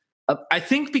is. I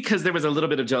think because there was a little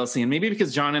bit of jealousy, and maybe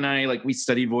because John and I, like, we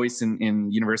studied voice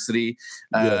in university,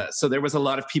 so there was a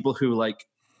lot of people who like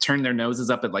turned their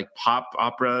noses up at like pop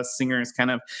opera singers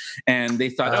kind of, and they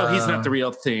thought, oh, he's not the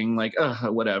real thing, like,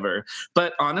 whatever.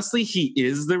 But honestly, he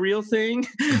is the real thing.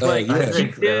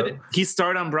 He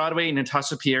starred on Broadway,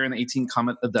 Natasha Pierre in the 18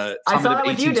 Comet of the I saw it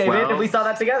with you, 1812. David. We saw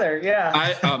that together. Yeah.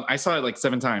 I saw it like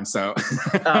 7 times. So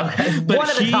but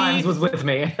one of the times was with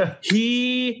me.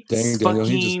 He Daniel,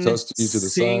 he just toasted you to the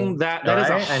side.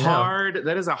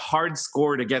 That is a hard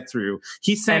score to get through.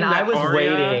 He sang that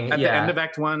aria at the end of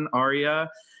Act 1 aria.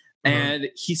 And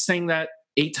he sang that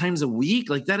 8 times a week.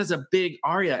 Like, that is a big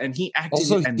aria. And he acted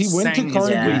he went to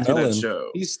Carnegie Mellon. Show.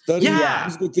 He studied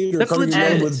musical theater at Carnegie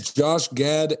Mellon with Josh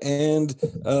Gad and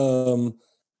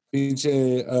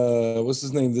BJ, what's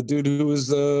his name? The dude who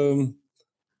was a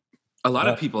lot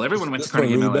of people. Everyone went to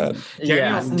Carnegie Mellon.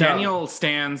 Daniel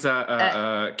stands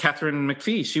Catherine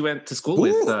McPhee. She went to school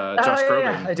with Josh Groban.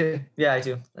 Yeah, I do. Yeah, I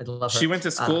do. I love her. She went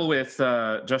to school with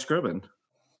Josh Groban.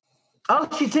 Oh,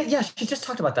 she did. Yeah, she just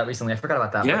talked about that recently. I forgot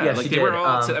about that. Yeah, like they were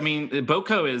all. I mean,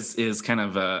 Boko is kind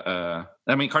of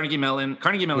Carnegie Mellon,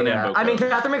 and Boko. I mean,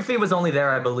 Catherine McPhee was only there,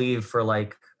 I believe, for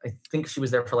like, I think she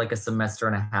was there for like a semester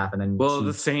and a half, and then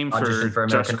the same for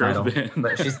American Idol.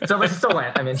 But she still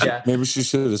went. I mean, yeah. Maybe she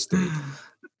should have stayed.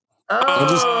 I'm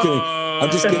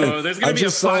just kidding. There's gonna be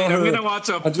a fight. I'm gonna watch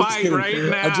a fight right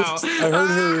now. I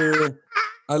heard her.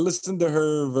 I listened to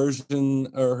her version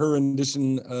or her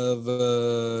rendition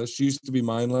of She Used to Be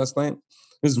Mine last night. It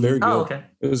was very good. Okay.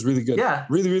 It was really good. Yeah.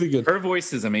 Really, really good. Her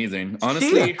voice is amazing.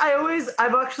 Honestly.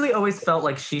 I've actually always felt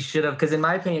like she should have, because in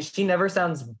my opinion, she never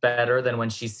sounds better than when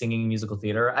she's singing musical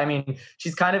theater. I mean,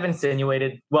 she's kind of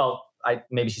insinuated,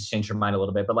 maybe she's changed her mind a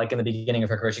little bit, but like in the beginning of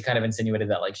her career, she kind of insinuated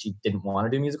that like she didn't want to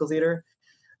do musical theater.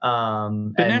 But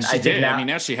now she did. I mean,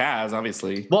 now she has,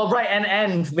 obviously. Well, right,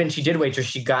 and when she did Waitress,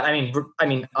 she got. I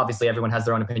mean, obviously, everyone has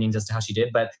their own opinions as to how she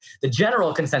did, but the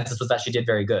general consensus was that she did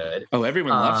very good. Oh,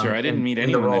 everyone loves her. I didn't meet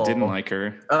anyone that didn't like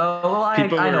her. Oh, well,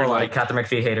 I know a lot of Catherine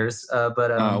McPhee haters, but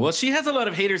well, she has a lot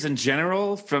of haters in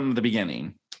general from the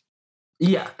beginning.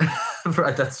 Yeah,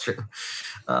 right, that's true.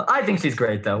 I think she's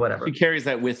great, though. Whatever. She carries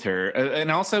that with her,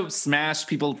 and also Smash.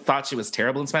 People thought she was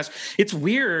terrible in Smash. It's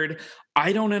weird.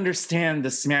 I don't understand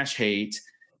the Smash hate.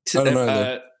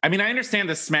 I mean, I understand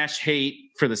the Smash hate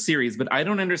for the series, but I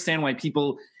don't understand why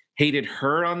people hated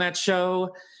her on that show,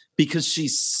 because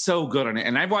she's so good on it.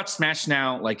 And I've watched Smash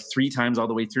now like 3 times all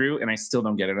the way through, and I still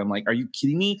don't get it. I'm like, are you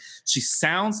kidding me? She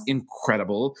sounds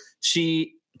incredible.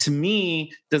 She, to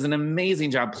me, does an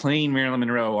amazing job playing Marilyn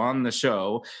Monroe on the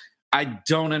show. I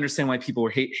don't understand why people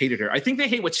hated her. I think they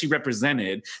hate what she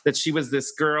represented, that she was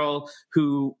this girl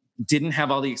who didn't have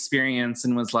all the experience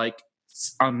and was like,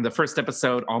 on the first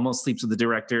episode, almost sleeps with the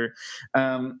director.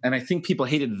 And I think people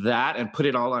hated that and put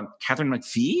it all on Catherine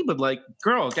McPhee. But like,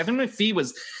 girl, Catherine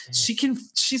McPhee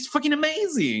she's fucking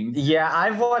amazing. Yeah,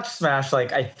 I've watched Smash,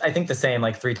 like, I think the same,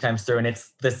 like 3 times through, and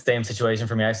it's the same situation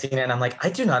for me. I've seen it and I'm like, I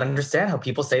do not understand how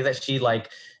people say that she like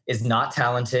is not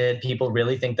talented. People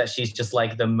really think that she's just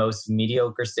like the most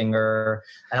mediocre singer.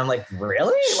 And I'm like,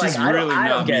 really? She's like, I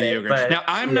don't get mediocre. It. But, now,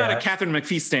 I'm not a Catherine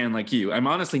McPhee stan like you. I'm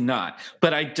honestly not.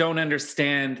 But I don't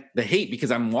understand the hate,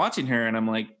 because I'm watching her and I'm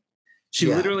like,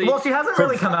 she literally... Well, she hasn't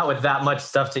really come out with that much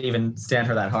stuff to even stand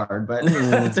her that hard. But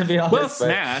to be honest... Well,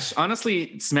 Smash.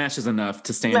 Honestly, Smash is enough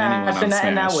to stand anyone on Smash.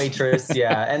 And now Waitress,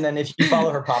 yeah. And then if you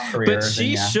follow her pop career... But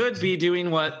she should be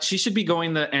doing what... She should be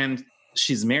going and...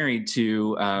 She's married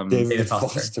to David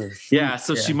Foster. Yeah,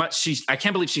 so I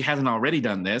can't believe she hasn't already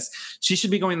done this. She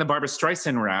should be going the Barbra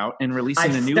Streisand route and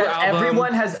releasing a new album.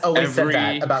 Everyone has always said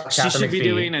that about Catherine McPhee. She should be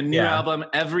doing a new album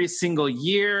every single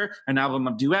year, an album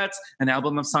of duets, an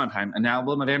album of Sondheim, an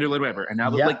album of Andrew Lloyd Webber, an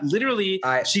album like literally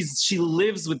she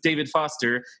lives with David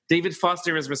Foster. David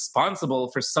Foster is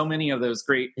responsible for so many of those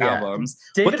great albums.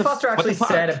 David Foster actually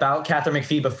said about Catherine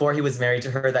McPhee before he was married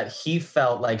to her that he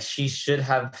felt like she should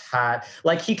have had,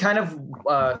 like, he kind of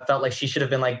felt like she should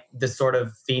have been like this sort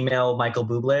of female Michael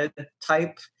Bublé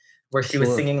type, where she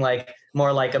was singing like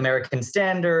more like American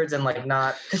standards and like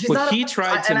not. He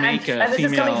tried to make a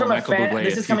female Michael Bublé.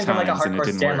 This is coming from like a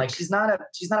hardcore stan. Like, she's not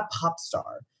a pop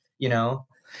star, you know.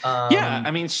 I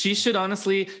mean, she should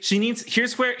honestly. She needs.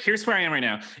 Here's where I am right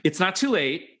now. It's not too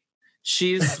late.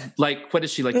 She's like, what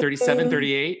is she, like 37,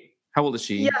 38? How old is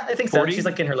she? Yeah, I think 40? So. She's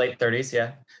like in her late 30s,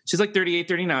 yeah. She's like 38,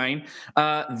 39.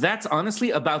 That's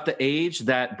honestly about the age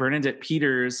that Bernadette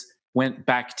Peters went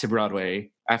back to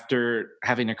Broadway after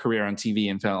having a career on TV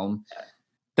and film.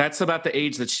 That's about the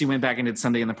age that she went back and did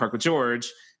Sunday in the Park with George,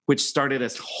 which started a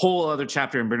whole other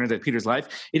chapter in Bernadette Peters'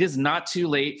 life. It is not too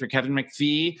late for Kevin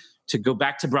McPhee to go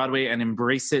back to Broadway and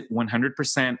embrace it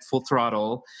 100% full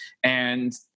throttle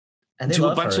and do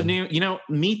a bunch of new,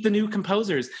 meet the new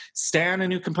composers, stand a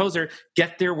new composer,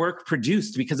 get their work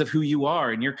produced because of who you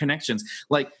are and your connections.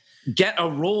 Like, get a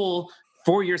role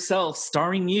for yourself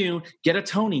starring you, get a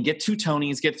Tony, get 2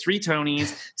 Tonys, get 3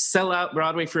 Tonys, sell out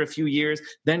Broadway for a few years,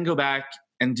 then go back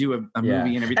and do a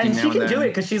movie and everything. And she can do it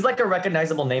because she's like a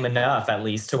recognizable name enough, at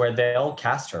least, to where they'll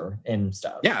cast her in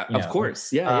stuff. Yeah, of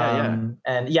course. Yeah.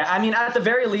 And yeah, I mean, at the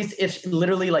very least, if she,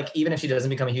 literally, like, even if she doesn't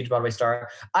become a huge Broadway star,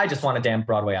 I just want a damn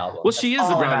Broadway album. Well, she is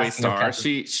a Broadway star.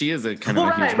 She is a kind of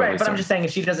a huge Broadway star. But I'm just saying,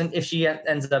 if she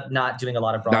ends up not doing a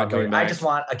lot of Broadway, I just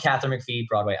want a Katharine McPhee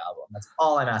Broadway album. That's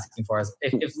all I'm asking for. Is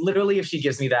if she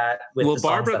gives me that with the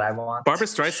songs that I want. Barbra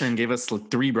Streisand gave us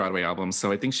 3 Broadway albums,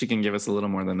 so I think she can give us a little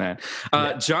more than that.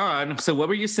 John, so what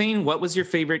were you saying? What was your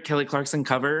favorite Kelly Clarkson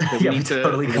cover? That we need to.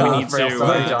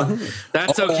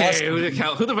 That's okay. Who the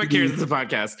fuck cares? It's a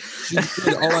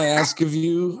podcast. All I Ask of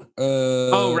You.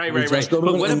 Right. But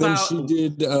what about?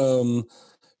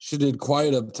 She did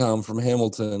Quiet Uptown from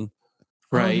Hamilton.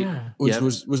 Right. Which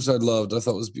I loved. I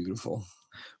thought was beautiful.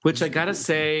 Which I gotta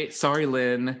say, sorry,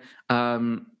 Lynn.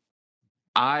 When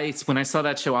I saw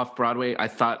that show off Broadway, I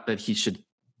thought that he should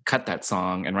cut that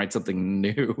song and write something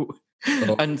new.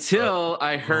 Until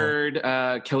I heard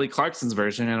Kelly Clarkson's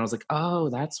version, and I was like, oh,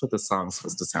 that's what the song's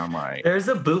supposed to sound like. There's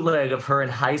a bootleg of her in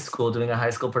high school doing a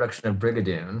high school production of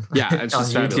Brigadoon. Yeah, and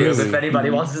she's on YouTube if anybody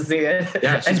wants to see it.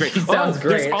 Yeah, she's great. She sounds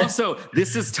great. Also,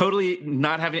 this is totally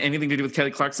not having anything to do with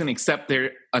Kelly Clarkson, except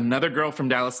another girl from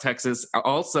Dallas, Texas,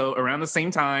 also around the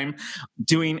same time,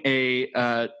 doing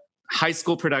a high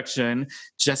school production.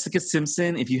 Jessica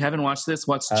Simpson. If you haven't watched this,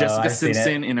 watch Jessica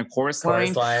Simpson in a chorus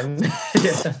line.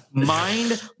 Yeah.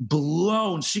 Mind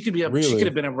blown. She could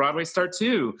have been a Broadway star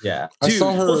too. Yeah. Dude, I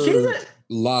saw her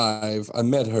live. I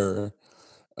met her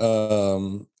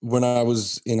when I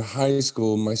was in high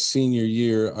school. My senior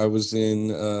year, I was in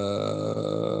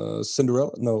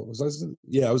Cinderella. No, was I?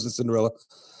 Yeah, I was in Cinderella,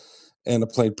 and I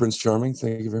played Prince Charming.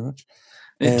 Thank you very much.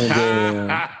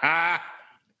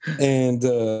 And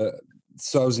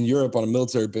so I was in Europe on a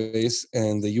military base,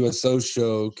 and the USO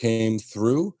show came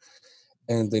through,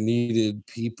 and they needed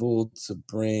people to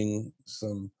bring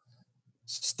some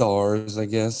stars, I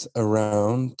guess,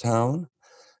 around town.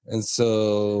 And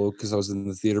so, because I was in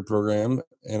the theater program,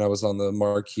 and I was on the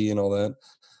marquee and all that,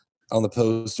 on the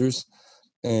posters.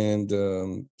 And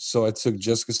so I took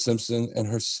Jessica Simpson and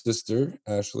her sister,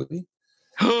 Ashley,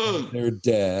 their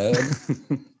dad.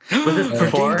 Was this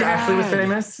before Ashley was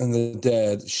famous? And the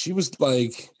dad, she was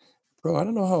like, bro, I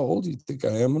don't know how old you think I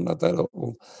am. I'm not that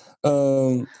old.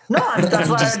 No, that's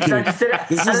why I consider. I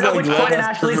don't know which point in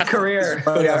Ashley's career.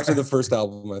 Right after the first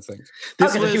album, I think.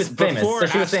 This was she was famous. Before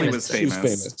Ashley was famous. She was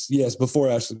famous. Yes, before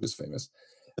Ashley was famous.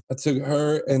 I took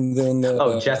her, and then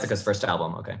Jessica's first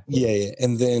album. Okay. Yeah,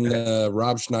 and then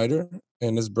Rob Schneider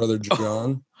and his brother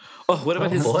John. What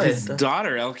about his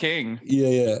daughter, Elle King?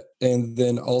 Yeah. And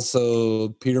then also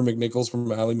Peter McNichols from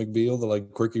Ally McBeal, the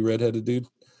quirky redheaded dude.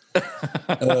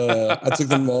 I took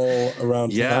them all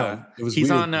around town. It was he's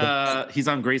weird, he's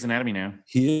on Grey's Anatomy now.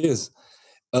 He is.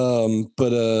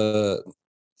 But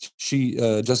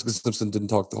Jessica Simpson didn't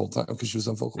talk the whole time because she was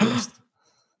on vocal rest.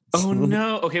 Oh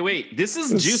no. Okay, wait. This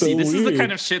is juicy. So this is the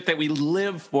kind of shit that we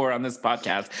live for on this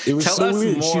podcast. It was Tell us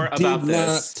weird. more she about did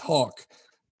this. Not talk.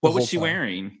 What was she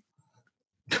wearing?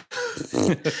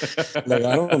 I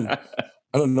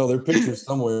don't know. There are pictures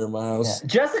somewhere in my house. Yeah.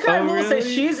 Jessica, I will say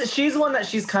she's one that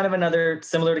she's kind of another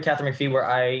similar to Katharine McPhee, where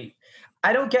I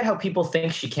don't get how people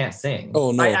think she can't sing.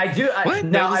 Oh no, I do.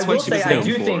 I will say I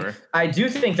do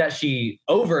think that she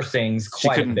oversings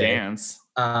quite a bit. She couldn't dance.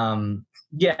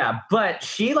 Yeah, but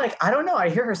she I don't know. I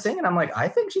hear her sing and I'm like, I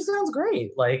think she sounds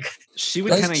great. She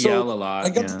would kind of yell a lot. I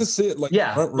got to sit front row.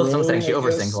 That's what I'm saying. She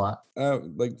oversings a lot.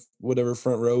 Whatever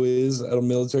front row is at a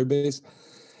military base.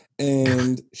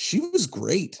 And she was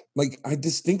great. I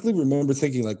distinctly remember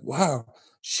thinking wow,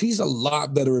 she's a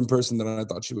lot better in person than I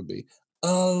thought she would be.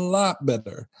 A lot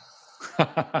better.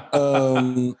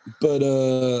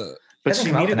 But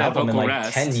she needed that vocal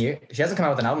rest. 10 years. She hasn't come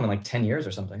out with an album in 10 years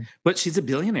or something. But she's a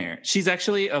billionaire. She's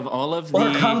actually of all of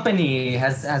her company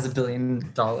has $1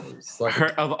 billion.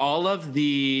 Of all of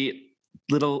the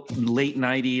little late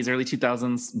 90s, early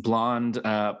 2000s blonde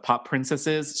pop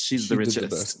princesses, she's the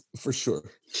richest. For sure.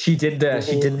 She did the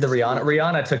Rihanna.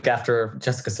 Rihanna took after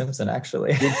Jessica Simpson,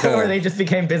 actually. Or they just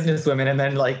became businesswomen and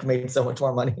then like made so much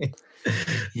more money.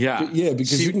 Yeah.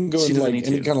 Because you can go in like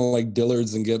any kind of like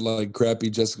Dillard's and get like crappy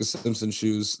Jessica Simpson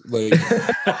shoes like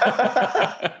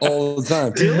all the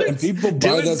time. And people buy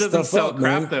Dillard's that stuff sell up,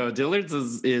 crap man. though. Dillard's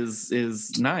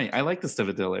is nice. I like the stuff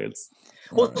at Dillard's.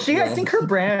 Well, I think her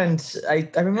brand, I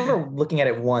remember looking at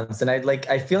it once, and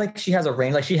I feel like she has a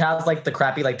range. Like she has like the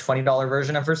crappy like $20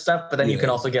 version of her stuff, but then you can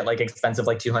also get like expensive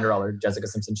like $200 Jessica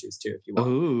Simpson shoes too if you want.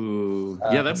 Ooh,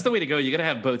 yeah, that's the way to go. You got to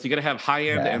have both. You got to have high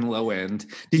end and low end.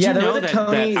 Did you know that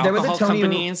alcohol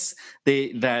companies,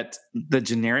 that the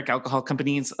generic alcohol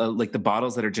companies, like the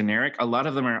bottles that are generic, a lot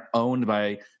of them are owned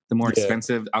by the more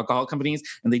expensive alcohol companies,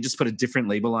 and they just put a different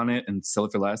label on it and sell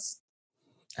it for less.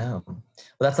 Oh, well,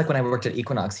 that's like when I worked at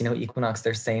Equinox. You know, Equinox,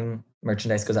 their same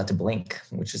merchandise goes out to Blink,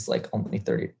 which is like only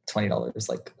 $20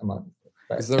 like a month.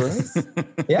 But, is that right?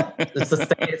 Yeah, it's the same.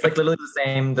 It's like literally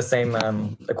the same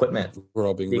equipment. We're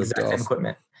all being the ripped exact off. same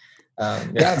equipment.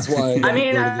 That's why. I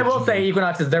mean, I will say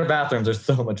Equinox's their bathrooms are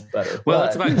so much better. Well,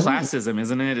 it's about classism,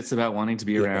 isn't it? It's about wanting to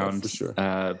be around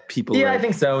people. Yeah, I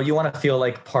think so. You want to feel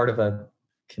like part of a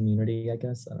community, I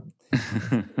guess. I don't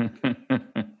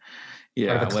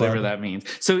Yeah, whatever that means.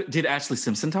 So did Ashley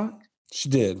Simpson talk? She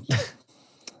did.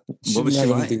 She didn't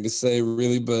have anything to say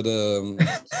really, but oh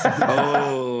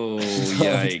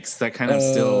yikes. That kind of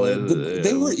still is.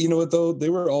 They were, you know what though? They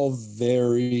were all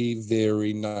very,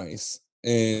 very nice.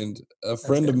 And a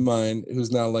friend of mine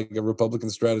who's now like a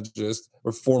Republican strategist,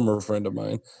 or former friend of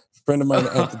mine at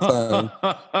the time,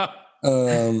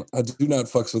 I do not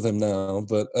fucks with him now,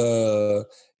 but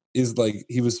is like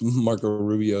he was Marco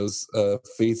Rubio's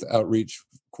faith outreach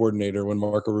coordinator when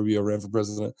Marco Rubio ran for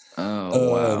president.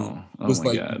 Oh wow! Was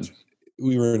like God.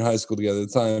 We were in high school together at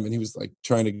the time, and he was like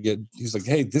he was like,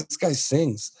 "Hey, this guy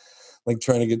sings." Like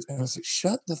trying to get. I was like,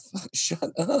 "Shut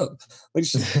up!" Like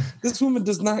this woman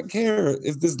does not care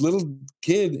if this little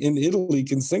kid in Italy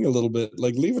can sing a little bit.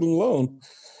 Like leave it alone.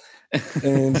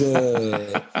 And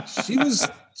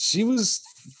she was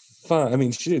fine. I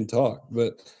mean, she didn't talk,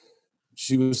 but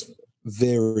she was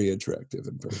very attractive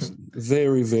in person.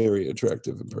 Very, very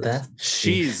attractive in person.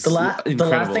 She's the last thing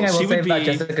I will say about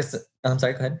Jessica. I'm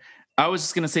sorry. Go ahead. I was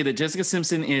just going to say that Jessica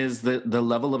Simpson is the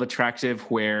level of attractive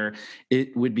where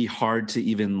it would be hard to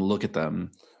even look at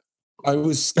them. I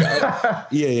was, yeah.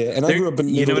 And I grew up in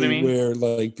Italy where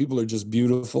like people are just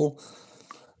beautiful.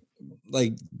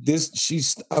 Like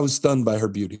I was stunned by her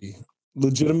beauty.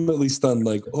 Legitimately stunned.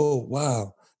 Like, oh,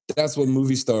 wow. That's what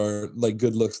movie star like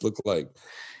good looks look like.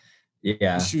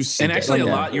 Yeah. And actually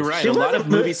you're right. A lot of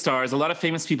movie stars, a lot of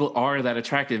famous people are that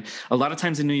attractive. A lot of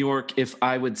times in New York, if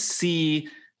I would see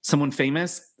someone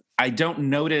famous, I don't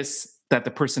notice that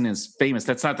the person is famous.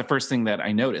 That's not the first thing that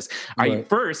I notice. Right. I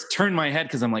first turn my head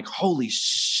because I'm like, holy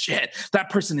shit, that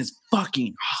person is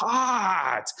fucking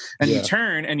hot. And you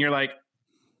turn and you're like,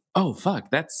 oh, fuck,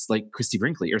 that's like Christy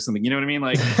Brinkley or something. You know what I mean?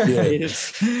 Like,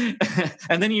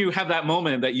 and then you have that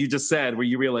moment that you just said where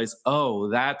you realize,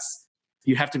 oh,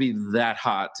 you have to be that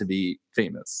hot to be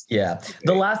famous. Yeah.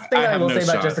 The last thing I will say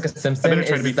about Jessica Simpson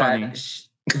is that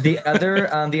the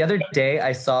other day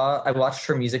I watched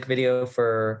her music video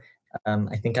for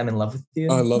I Think I'm in Love with You.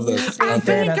 I love that.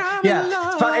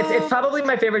 It's probably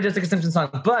my favorite Jessica Simpson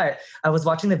song, but I was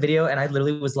watching the video and I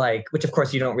literally was like, which of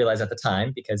course you don't realize at the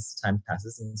time because time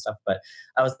passes and stuff, but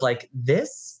I was like,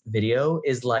 this video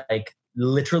is like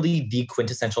literally the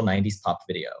quintessential 90s pop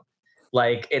video.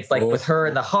 Like it's like with her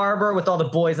in the harbor with all the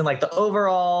boys in like the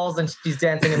overalls and she's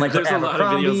dancing in like there's a lot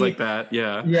of videos like that.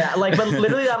 Yeah. Like, but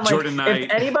literally I'm like, Jordan Knight.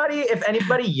 if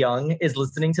anybody young is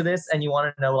listening to this and you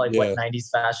want to know like what 90s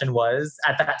fashion was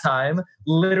at that time,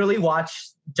 literally watch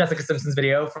Jessica Simpson's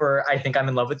video for I Think I'm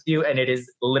in Love with You. And it is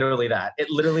literally that. It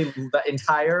literally, the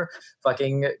entire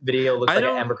fucking video looks like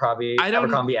an Abercrombie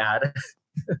ad.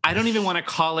 I don't even want to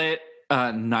call it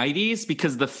 90s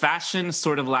because the fashion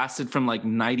sort of lasted from like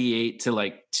 98 to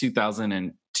like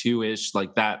 2002-ish,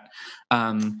 like that.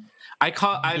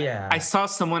 I saw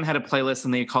someone had a playlist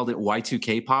and they called it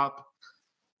Y2K pop.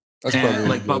 That's probably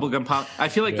like bubblegum pop. I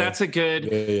feel like that's a good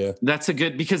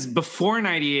because before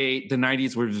 98, the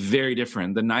 90s were very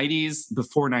different. The 90s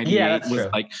before 98 was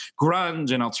like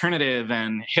grunge and alternative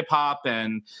and hip hop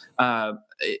and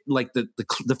like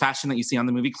the fashion that you see on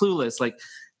the movie Clueless. Like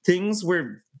things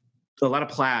were a lot of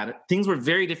plaid. Things were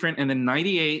very different. And then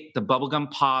 98, the bubblegum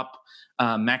pop,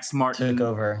 Max Martin took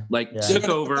over. Took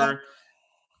over.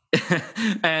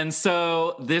 And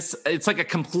so it's like a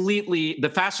completely, the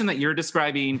fashion that you're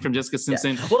describing from Jessica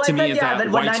Simpson to me is that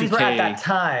Y2K, at that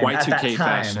time, Y2K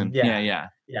fashion. Yeah.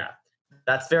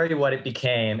 That's very what it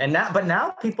became. And now, but now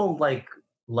people like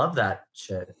love that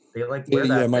shit. They like wear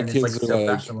that. Yeah, my kids it's, like, are so like,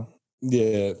 fashionable.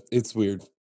 Yeah, it's weird.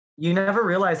 You never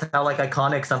realize how like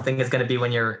iconic something is going to be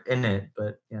when you're in it,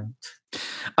 but yeah.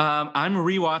 I'm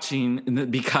rewatching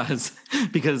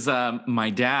because my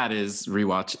dad is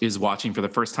watching for the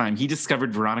first time. He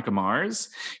discovered Veronica Mars.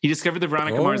 He discovered the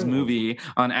Veronica Mars movie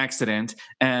on accident,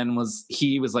 and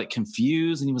he was like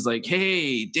confused, and he was like,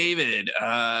 "Hey, David,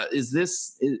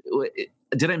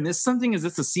 did I miss something? Is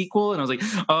this a sequel?" And I was like,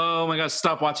 "Oh my gosh,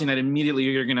 stop watching that immediately.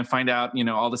 You're going to find out,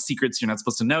 all the secrets you're not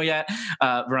supposed to know yet."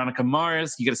 Veronica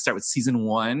Mars, you got to start with season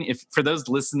 1. For those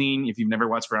listening, if you've never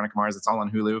watched Veronica Mars, it's all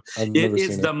on Hulu. It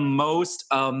is the most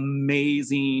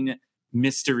amazing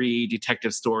mystery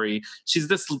detective story. She's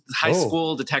this high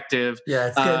school detective. Yeah,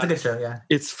 it's good. It's a good show. Yeah,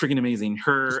 it's freaking amazing.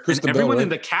 Everyone in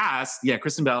the cast,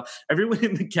 Kristen Bell. Everyone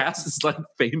in the cast is like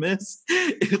famous.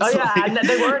 They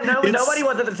weren't. Nobody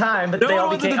was at the time, but they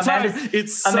all became.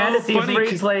 Amanda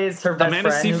Seyfried plays her best friend.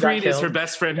 Amanda Seyfried is her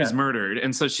best friend who's murdered,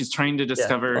 and so she's trying to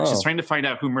discover. Yeah. She's trying to find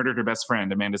out who murdered her best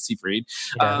friend, Amanda Seyfried.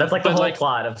 Yeah, that's like the whole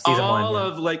plot of season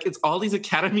 1. It's all these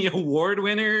Academy Award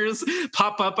winners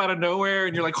pop up out of nowhere,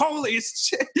 and you're like, holy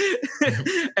shit.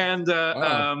 And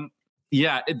the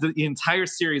entire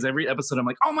series, every episode, I'm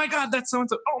like, oh my god, that's so and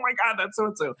so. Oh my god, that's so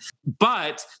and so.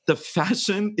 But the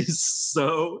fashion is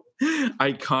so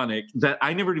iconic that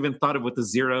I never even thought of what the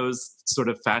Zeros sort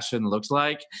of fashion looked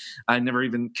like. I never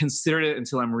even considered it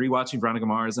until I'm rewatching Veronica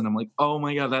Mars, and I'm like, oh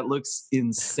my god, that looks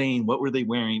insane. What were they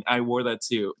wearing? I wore that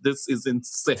too. This is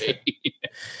insane.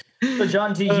 So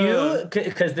John, do you,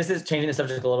 because this is changing the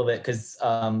subject a little bit,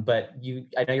 but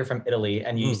I know you're from Italy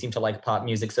and you seem to like pop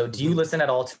music. So do you listen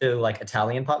at all to like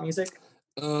Italian pop music?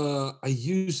 I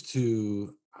used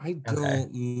to. I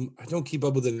don't keep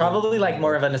up with it. Probably like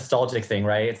more of a nostalgic thing,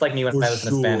 right? It's like me when I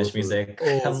listen to Spanish music.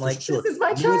 I'm like, this is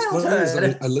my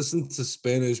childhood. I listen to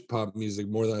Spanish pop music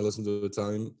more than I listen to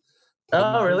Italian.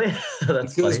 Oh, really?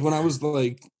 That's because funny. When I was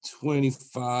like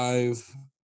 25,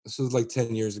 so it was like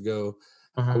 10 years ago,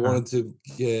 I wanted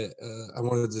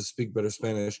to speak better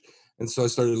Spanish. And so I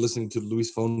started listening to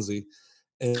Luis Fonsi.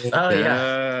 And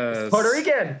Puerto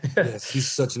Rican. Yes,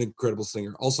 he's such an incredible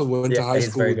singer. Also went to high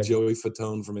school with Joey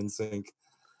Fatone from NSYNC.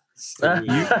 So we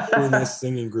were in a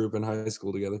singing group in high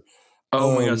school together.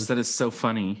 Oh my gosh, that is so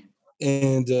funny.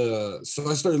 And so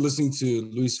I started listening to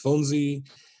Luis Fonsi,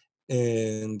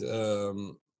 and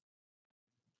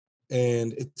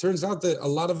it turns out that a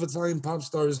lot of Italian pop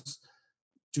stars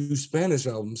do Spanish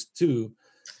albums too.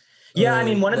 Yeah, I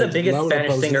mean, one of the biggest Laura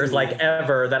Spanish singers like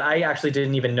ever that I actually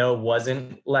didn't even know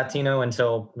wasn't Latino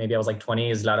until maybe I was like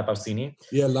 20 is Laura Pausini.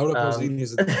 Yeah, Laura Pausini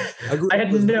is. I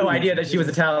had no idea that she was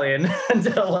Italian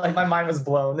until like my mind was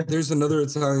blown. There's another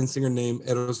Italian singer named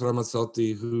Eros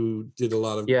Ramazzotti who did a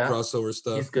lot of crossover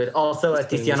stuff. He's good. Also,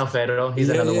 Tiziano Ferro. He's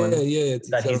another one. Yeah.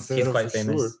 He's quite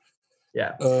famous. Sure.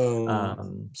 Yeah.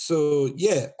 So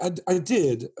yeah, I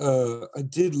did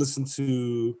listen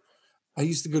to. I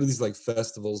used to go to these like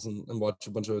festivals and watch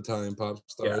a bunch of Italian pop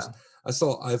stars. Yeah. I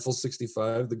saw Eiffel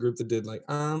 65, the group that did like,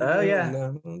 So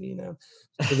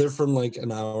they're from like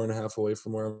an hour and a half away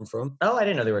from where I'm from. Oh, I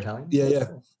didn't know they were Italian. Yeah.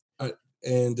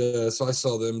 So I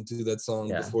saw them do that song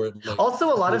before it. Like, also,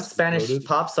 a lot of Spanish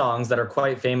pop songs that are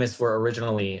quite famous were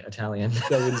originally Italian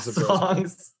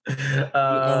songs.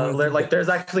 There's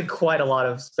actually quite a lot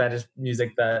of Spanish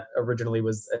music that originally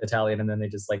was Italian, and then they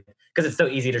just like, because it's so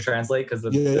easy to translate because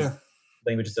the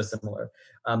language is so similar.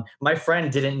 My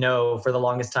friend didn't know for the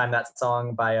longest time that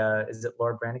song by is it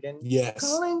Lord Branigan? Yes.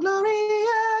 Calling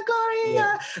Gloria, Gloria.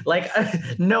 Yeah. Like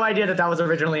no idea that was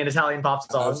originally an Italian pop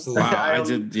song. Absolutely. Wow, I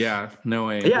did. Yeah, no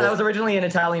way. Yeah, that was originally an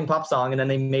Italian pop song, and then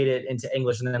they made it into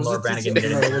English, and then Lord Branigan did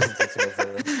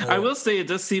it. I will say it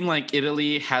does seem like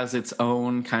Italy has its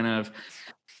own kind of.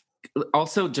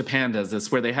 Also, Japan does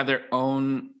this, where they have their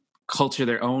own culture,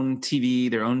 their own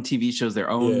TV shows, their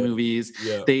own movies.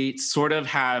 Yeah. They sort of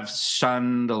have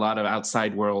shunned a lot of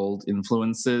outside world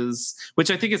influences,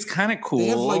 which I think is kind of cool. They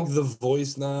have like The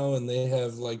Voice now, and they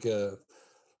have like a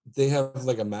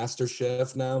Master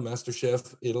Chef now, Master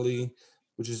Chef Italy,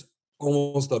 which is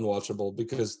almost unwatchable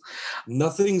because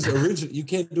nothing's original. You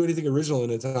can't do anything original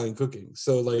in Italian cooking.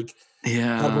 So like,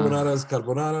 carbonara is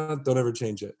carbonara. Don't ever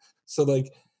change it. So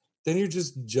like, then you're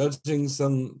just judging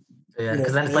some. Yeah,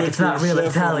 because then it's like it's not real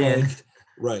Italian.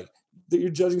 Right. You're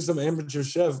judging some amateur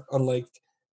chef on like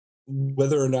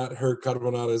whether or not her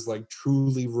carbonara is like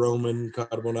truly Roman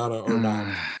carbonara or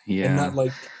not. Yeah. And not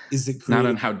like, is it not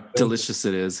on how delicious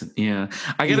it is. Yeah.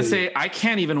 I gotta say, yeah. I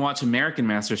can't even watch American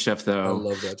MasterChef though. I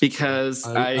love that. Because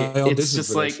it's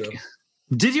just like,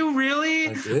 did you really?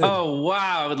 I did. Oh,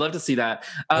 wow. I would love to see that.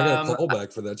 I got a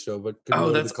callback for that show, but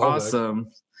that's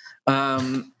awesome.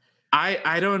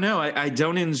 I don't know. I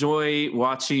don't enjoy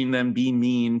watching them be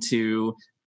mean to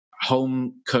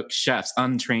home cook chefs,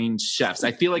 untrained chefs.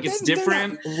 I feel like it's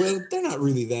different. They're not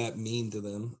really that mean to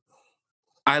them.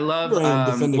 I love,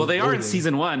 they are in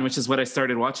season 1, which is what I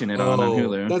started watching it on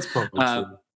Hulu. That's probably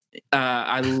true.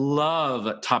 I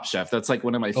love Top Chef. That's like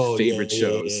one of my favorite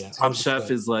shows. Top Chef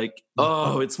is like,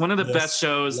 it's one of the best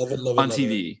shows on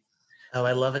TV. Oh,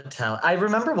 I love Italian. I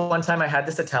remember one time I had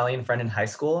this Italian friend in high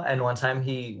school, and one time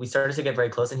we started to get very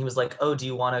close, and he was like, "Oh, do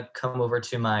you want to come over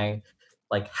to my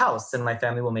like house and my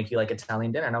family will make you like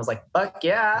Italian dinner?" And I was like, "Fuck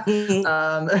yeah!"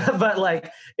 But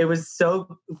like it was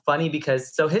so funny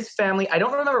because his family, I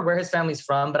don't remember where his family's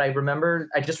from, but I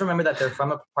just remember that they're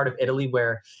from a part of Italy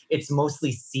where it's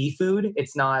mostly seafood.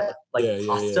 It's not like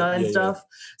pasta and stuff.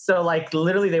 So like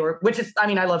literally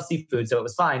I love seafood, so it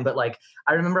was fine. But like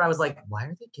I remember I was like, why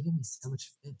are they giving me so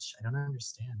much fish? I don't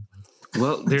understand.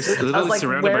 Well, they're literally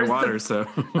surrounded by water, so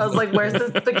I was like, where's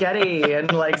the spaghetti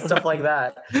and like stuff like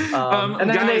that. And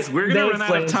guys, we're gonna run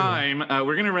out of time.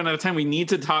 We're gonna run out of time. We need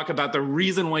to talk about the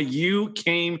reason why you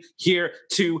came here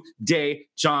today,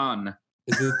 John.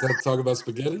 Is it to talk about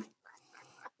spaghetti?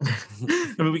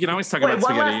 I mean, we can always talk about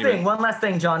spaghetti. One last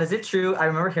thing, John. Is it true? I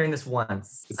remember hearing this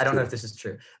once. I don't know if this is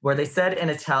true. Where they said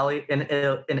in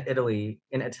Italy,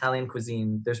 in Italian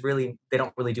cuisine, they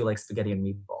don't really do like spaghetti and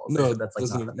meatballs. No, that's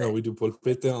like no. We do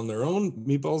polpette on their own.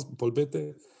 Meatballs,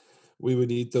 polpette. We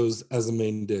would eat those as a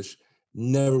main dish.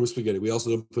 Never with spaghetti. We also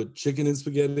don't put chicken in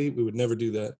spaghetti. We would never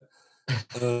do that.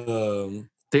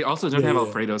 They also don't have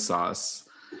Alfredo sauce.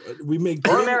 We make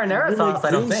marinara sauce.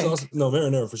 I don't think. Sauce. No,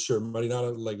 marinara for sure.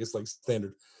 Marinara, like it's like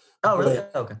standard. Oh, really?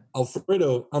 Okay.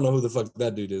 Alfredo, I don't know who the fuck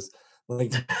that dude is.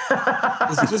 Like,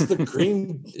 it's just the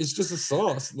cream. It's just a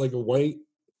sauce, like a white,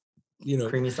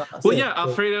 creamy sauce. Well, yeah,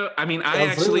 Alfredo. I mean, I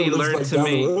actually learned to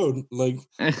make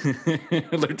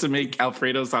learned to make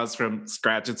Alfredo sauce from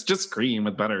scratch. It's just cream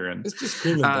with butter and it's just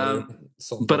cream and butter.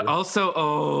 But butter. Also,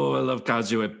 I love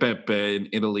cacio e pepe in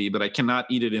Italy, but I cannot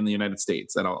eat it in the United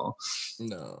States at all.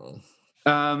 No.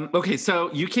 Okay,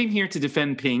 so you came here to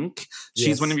defend Pink.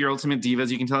 She's one of your ultimate divas.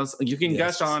 You can tell us. You can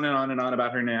gush on and on and on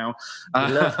about her now.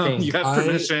 You have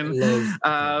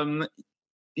permission.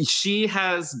 She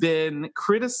has been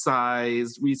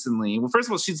criticized recently. Well, first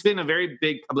of all, she's been a very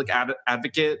big public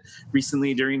advocate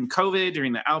recently during COVID,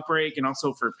 during the outbreak, and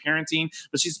also for parenting.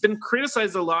 But she's been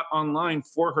criticized a lot online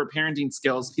for her parenting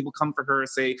skills. People come for her,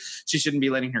 say she shouldn't be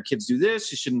letting her kids do this,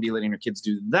 she shouldn't be letting her kids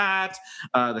do that,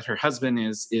 that her husband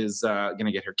is going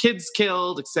to get her kids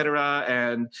killed, etc.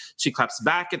 And she claps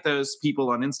back at those people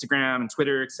on Instagram and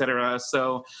Twitter, etc.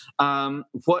 So,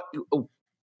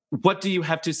 what do you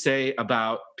have to say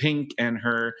about Pink and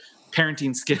her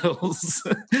parenting skills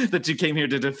that you came here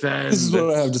to defend? This is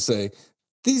what I have to say.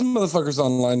 These motherfuckers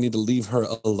online need to leave her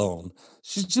alone.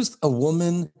 She's just a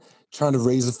woman trying to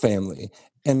raise a family.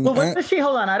 And what is she?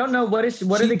 Hold on. I don't know. What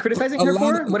are they criticizing her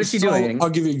for? What is she doing? I'll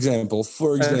give you an example.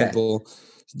 For example,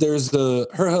 there's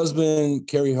her husband,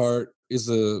 Carey Hart, is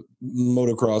a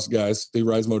motocross guy. So he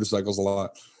rides motorcycles a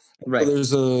lot. Right. So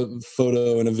there's a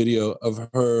photo and a video of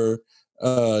her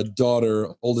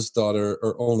oldest daughter,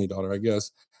 or only daughter, I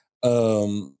guess,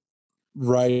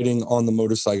 riding on the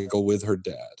motorcycle with her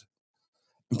dad.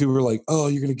 And people were like, "Oh,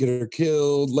 you're gonna get her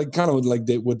killed," like kind of like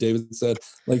what David said,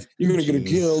 like you're gonna get her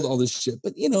killed, all this shit.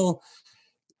 But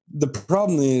the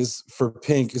problem is for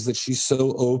Pink is that she's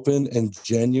so open and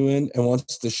genuine and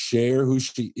wants to share who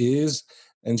she is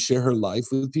and share her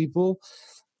life with people,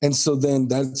 and so then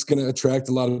that's gonna attract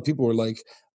a lot of people who are like,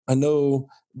 "I know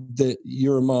that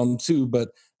you're a mom too, but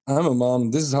I'm a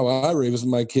mom. This is how I raise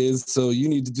my kids. So you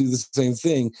need to do the same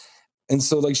thing." And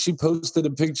so like she posted a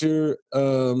picture.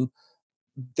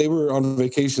 They were on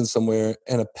vacation somewhere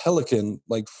and a pelican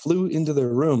like flew into their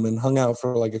room and hung out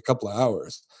for like a couple of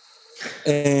hours.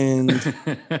 And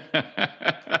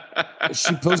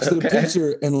she posted a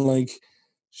picture and like,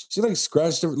 she like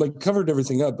scratched, like covered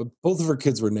everything up, but both of her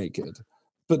kids were naked.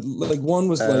 But like one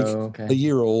was like a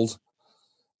year old.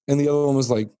 And the other one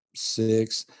was like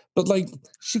 6, but like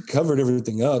she covered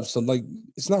everything up. So like,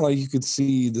 it's not like you could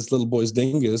see this little boy's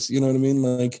dingus. You know what I mean?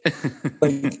 Like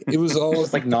it was all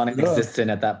just like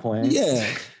non-existent at that point. Yeah,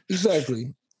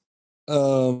 exactly.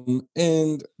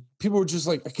 And people were just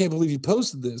like, "I can't believe you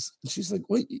posted this." And she's like,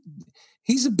 "Wait,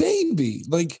 he's a baby."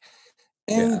 Like,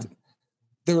 and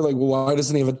they were like, well, why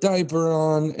doesn't he have a diaper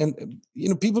on? And, you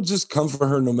know, people just come for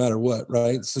her no matter what,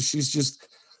 right? So she's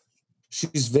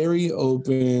very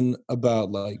open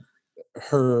about like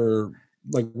her,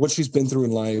 like what she's been through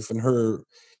in life and her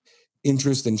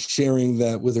interest in sharing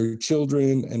that with her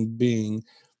children and being,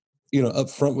 you know,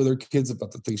 upfront with her kids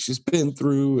about the things she's been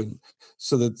through, and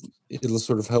so that it'll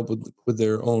sort of help with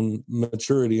their own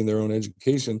maturity and their own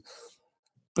education.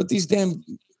 But these damn,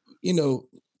 you know,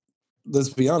 let's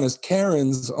be honest,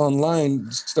 Karens online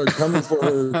start coming for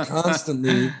her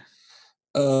constantly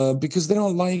because they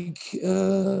don't like,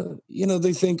 you know,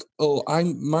 they think, oh,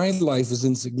 my life is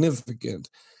insignificant.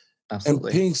 Absolutely.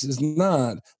 And Pink's is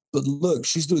not. But look,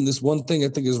 she's doing this one thing I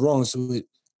think is wrong, so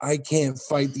I can't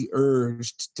fight the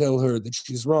urge to tell her that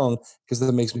she's wrong because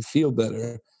that makes me feel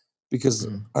better because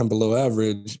I'm below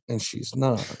average and she's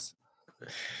not.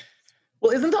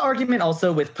 Well, isn't the argument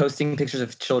also with posting pictures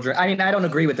of children? I mean, I don't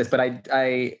agree with this, but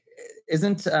I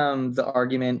isn't the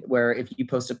argument where if you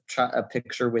post a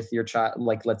picture with your child,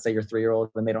 like let's say your 3-year-old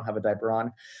when they don't have a diaper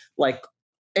on, like,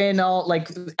 and all, like,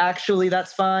 actually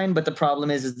that's fine, but the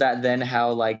problem is that then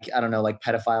how, like, I don't know, like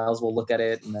pedophiles will look at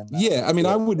it and then yeah, I mean,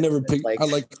 I would never pick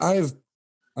I've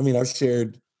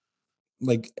shared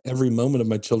like every moment of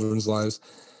my children's lives.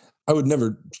 I would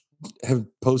never have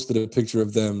posted a picture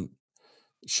of them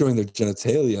showing their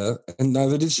genitalia, and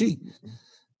neither did she.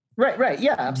 Right,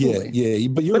 yeah, absolutely. Yeah,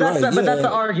 but you're right. But that's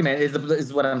the argument,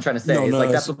 is what I'm trying to say. No, like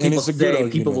that's what people say.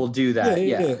 People will do that.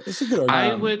 Yeah, it's a good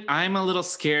argument. I'm a little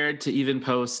scared to even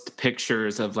post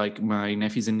pictures of like my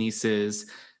nephews and nieces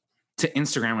to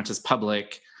Instagram, which is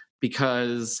public,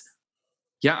 because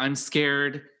I'm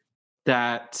scared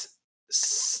that.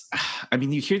 I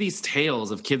mean, you hear these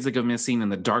tales of kids that go missing in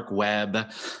the dark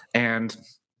web, and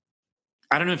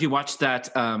I don't know if you watched that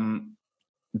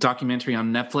documentary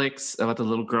on Netflix about the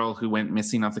little girl who went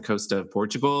missing off the coast of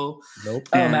Portugal. Nope.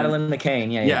 Madeleine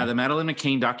McCann. Yeah. The Madeleine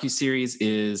McCann docuseries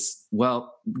is,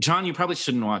 well, John, you probably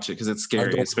shouldn't watch it because it's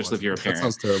scary, especially if you're a parent. That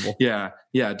sounds terrible.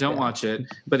 Yeah, don't watch it.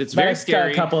 But it's very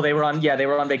scary. Couple, they were on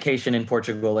vacation in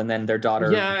Portugal, and then their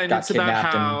daughter and it's about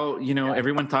how,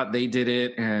 everyone thought they did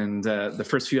it, and the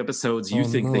first few episodes you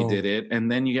think they did it, and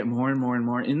then you get more and more and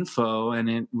more info, and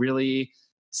it really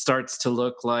starts to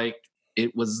look like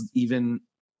it was even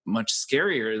much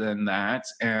scarier than that,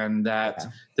 and that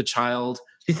the child...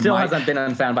 She still hasn't been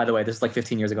unfound, by the way. This is like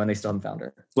 15 years ago, and they still haven't found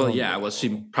her. Well,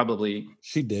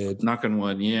 she did. Knock on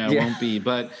wood. Won't be.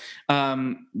 But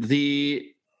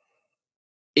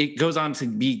it goes on to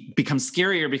become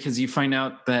scarier because you find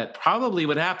out that probably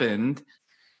what happened,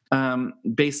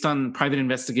 based on private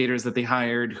investigators that they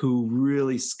hired who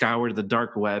really scoured the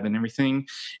dark web and everything,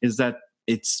 is that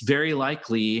it's very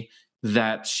likely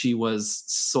that she was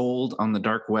sold on the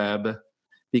dark web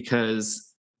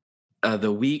because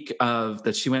the week of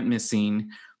that she went missing,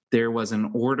 there was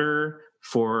an order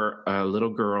for a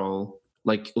little girl,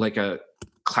 like a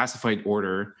classified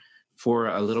order for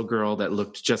a little girl that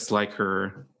looked just like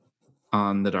her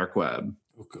on the dark web.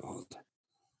 Oh God.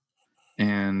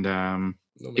 And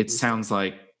it sounds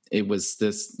like it was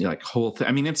this like whole thing.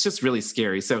 I mean, it's just really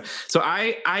scary. So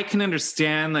I can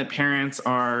understand that parents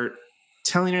are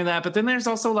telling her that, but then there's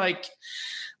also like,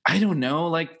 I don't know,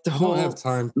 like the whole have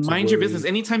time mind your business.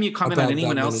 Anytime you comment on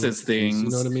anyone else's things, you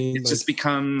know what I mean? It just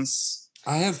becomes...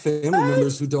 I have family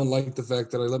members who don't like the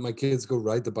fact that I let my kids go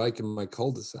ride the bike in my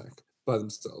cul-de-sac by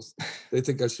themselves. They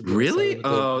think I should be... Really?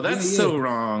 Oh, that's so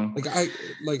wrong.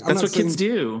 That's what kids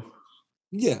do.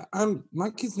 Yeah,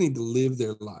 my kids need to live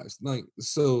their lives. Like,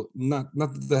 so not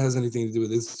that has anything to do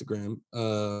with Instagram.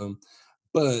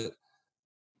 But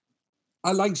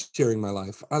I like sharing my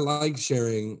life. I like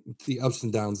sharing the ups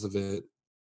and downs of it.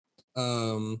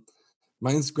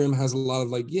 My Instagram has a lot of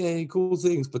like, yay, cool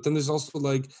things, but then there's also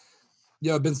like,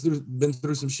 yeah, I've been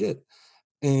through some shit,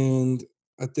 and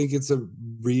I think it's a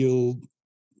real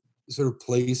sort of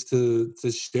place to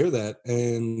share that.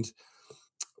 And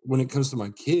when it comes to my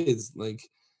kids, like,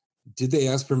 did they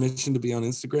ask permission to be on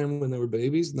Instagram when they were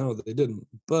babies? No, they didn't.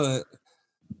 But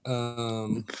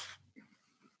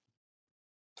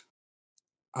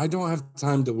I don't have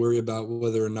time to worry about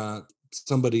whether or not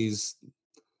somebody's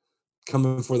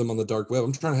coming for them on the dark web.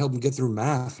 I'm trying to help them get through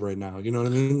math right now. You know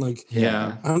what I mean? Like,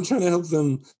 I'm trying to help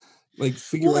them like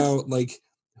figure out like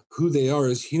who they are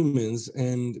as humans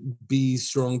and be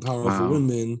strong, powerful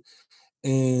women.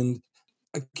 And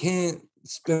I can't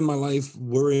spend my life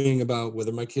worrying about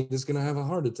whether my kid is going to have a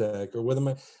heart attack or whether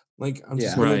I'm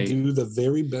just going to do the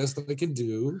very best that I can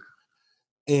do.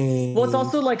 And well, it's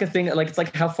also like a thing, like, it's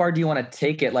like, how far do you want to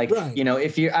take it? Like, right. You know,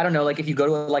 if you, I don't know, like if you go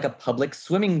to like a public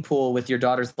swimming pool with your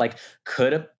daughters, like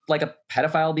could a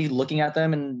pedophile be looking at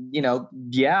them? And, you know,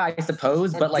 yeah, I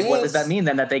suppose, but like, what does that mean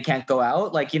then, that they can't go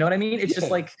out? Like, you know what I mean? It's just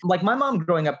like my mom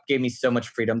growing up gave me so much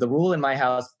freedom. The rule in my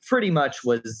house pretty much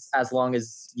was, as long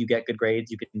as you get good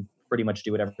grades, you can pretty much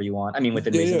do whatever you want. I mean,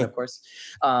 within reason, of course.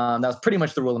 That was pretty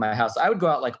much the rule in my house. I would go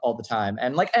out like all the time.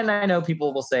 And like, and I know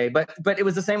people will say, but it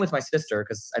was the same with my sister,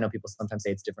 because I know people sometimes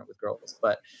say it's different with girls,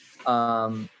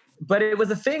 but it was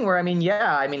a thing where, I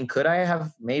mean, could I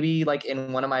have maybe like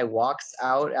in one of my walks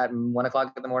out at 1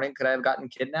 o'clock in the morning, could I have gotten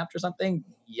kidnapped or something?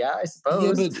 Yeah, I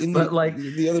suppose. Yeah, but like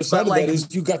the other side of that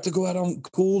is you got to go out on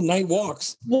cool night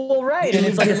walks. Well, right. And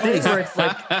it's like a thing where it's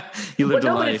like, you lived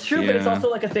a life. But it's true. Yeah. But it's also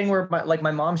like a thing where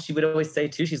my mom, she would always say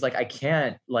too, she's like, I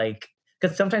can't, like,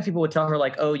 because sometimes people would tell her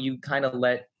like, oh, you kind of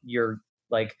let your,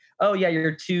 like, oh yeah,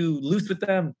 you're too loose with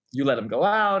them. You let them go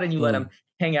out and you let them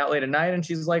hang out late at night. And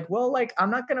she's like, well, like, I'm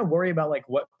not going to worry about like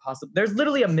what possible, there's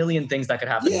literally a million things that could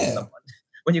happen to someone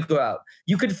when you go out.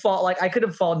 You could fall, like I could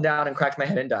have fallen down and cracked my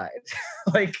head and died.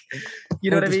 Like, you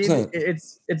know 100%. What I mean?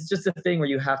 It's just a thing where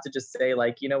you have to just say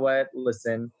like, you know what,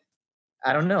 listen,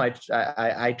 I don't know.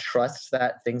 I trust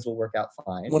that things will work out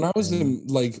fine. When I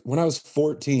was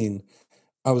 14,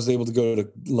 I was able to go to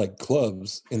like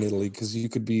clubs in Italy, because you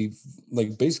could be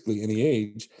like basically any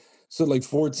age. So like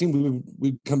 14,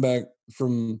 we'd come back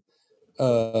from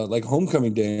like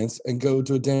homecoming dance and go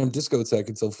to a damn discotheque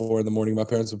until 4 a.m. My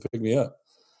parents would pick me up.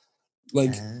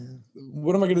 Like,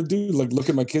 what am I gonna do? Like, look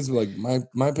at my kids, like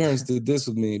my parents did this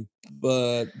with me,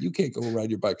 but you can't go ride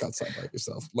your bike outside by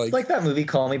yourself. Like, it's like that movie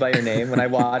Call Me by Your Name. When I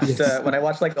watched when I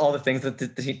watched like all the things that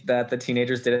the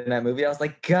teenagers did in that movie, I was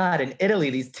like, God, in Italy,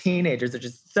 these teenagers are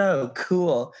just so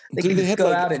cool. They can just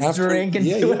go out and drink and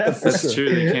do whatever. That's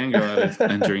true. They can go out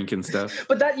and drink and stuff.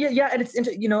 But that, and it's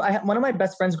you know, one of my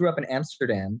best friends grew up in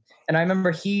Amsterdam, and I remember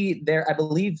I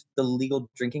believe the legal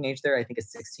drinking age there, I think, is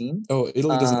 16. Oh,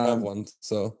 Italy doesn't have one,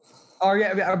 so. Oh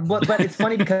yeah, but it's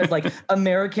funny because like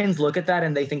Americans look at that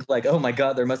and they think like, oh my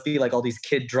God, there must be like all these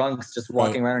kid drunks just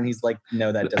walking around, and he's like,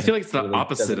 no, that doesn't. I feel like it's the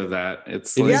opposite of that.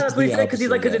 It's like, that's what he said,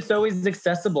 because it's always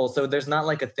accessible, so there's not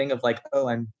like a thing of like, oh,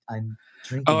 I'm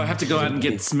drinking. Oh, I have to go out and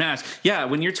get smashed. Yeah,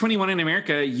 when you're 21 in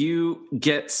America, you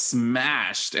get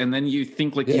smashed, and then you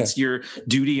think like it's your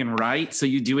duty and right, so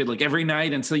you do it like every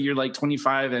night until you're like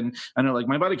 25, and I know like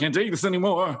my body can't take this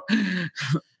anymore.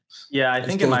 Yeah, I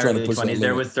think in my early 20s,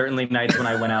 there was certainly nights when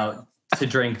I went out to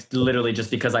drink literally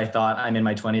just because I thought I'm in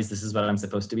my 20s. This is what I'm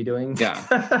supposed to be doing. Yeah.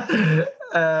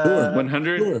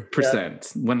 100%.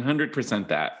 100%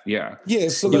 that. Yeah. Yeah.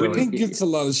 So like Pink gets a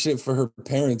lot of shit for her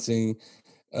parenting,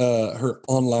 her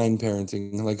online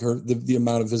parenting, like the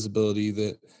amount of visibility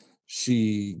that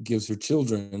she gives her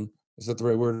children. Is that the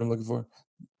right word I'm looking for?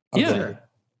 Yeah.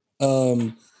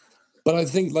 But I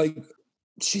think like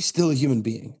she's still a human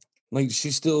being. Like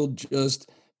she's still just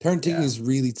parenting is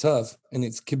really tough, and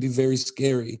it can be very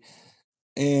scary.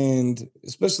 And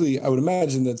especially I would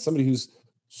imagine that somebody who's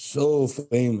so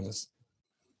famous,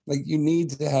 like you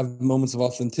need to have moments of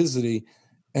authenticity.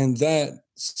 And that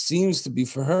seems to be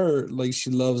for her, like she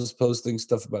loves posting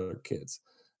stuff about her kids.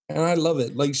 And I love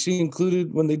it. Like she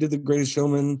included, when they did the Greatest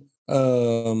Showman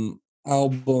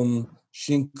album,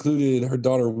 she included her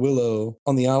daughter Willow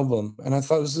on the album. And I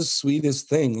thought it was the sweetest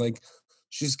thing. Like,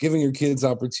 she's giving her kids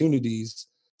opportunities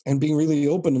and being really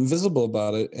open and visible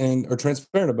about it, or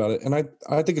transparent about it. And I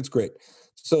think it's great.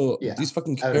 So these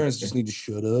fucking parents just need to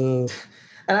shut up.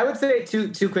 And I would say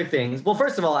two quick things. Well,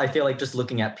 first of all, I feel like just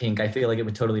looking at Pink, I feel like it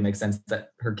would totally make sense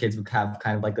that her kids would have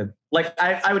kind of like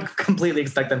I would completely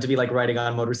expect them to be like riding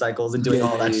on motorcycles and doing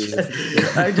all that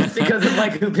shit. Just because of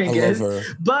like who Pink is. Her.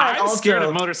 But I'm scared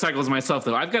of motorcycles myself,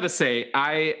 though. I've got to say,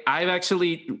 I've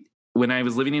actually, when I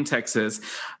was living in Texas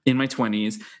in my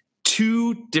 20s,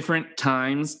 2 different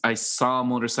times I saw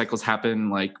motorcycles happen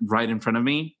like right in front of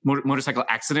me, motorcycle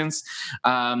accidents.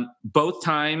 Both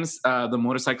times the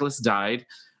motorcyclist died.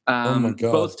 Oh my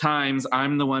God. Both times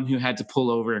I'm the one who had to pull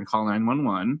over and call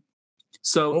 911.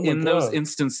 So in those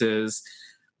instances,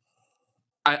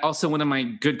 I also, one of my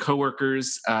good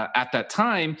coworkers at that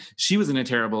time, she was in a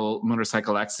terrible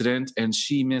motorcycle accident and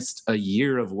she missed a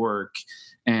year of work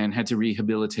and had to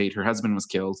rehabilitate. Her husband was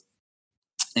killed,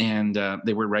 and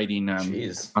they were riding on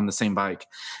the same bike.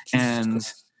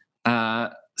 Jesus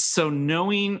and so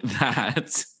knowing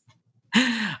that,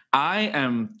 I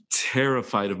am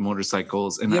terrified of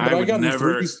motorcycls, and I would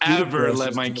never, ever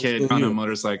let my kid on a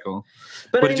motorcycle.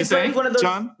 But what did you say,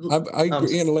 John? I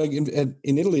agree. And like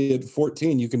in Italy at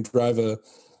 14, you can drive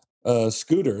a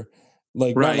scooter.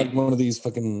 Like not like one of these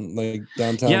fucking like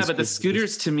downtown. Yeah, but the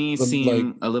scooters to me seem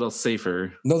like, a little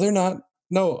safer. No, they're not.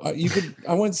 No,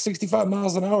 I went 65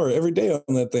 miles an hour every day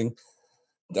on that thing.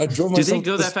 I drove myself. Do they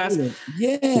go that fast?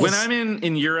 Yes. When I'm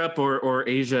in Europe or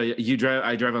Asia,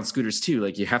 I drive on scooters too.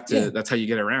 Like you have to. Yeah. That's how you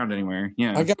get around anywhere.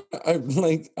 Yeah.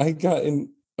 I got in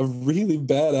a really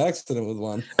bad accident with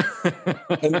one,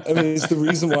 and I mean it's the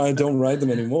reason why I don't ride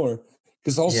them anymore.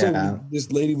 Because also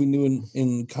this lady we knew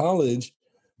in college,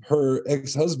 her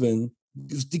ex-husband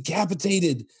was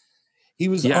decapitated. He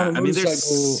was on a motorcycle. They're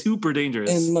super dangerous.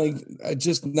 And like, I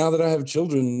just now that I have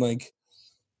children, like,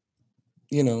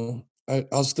 you know.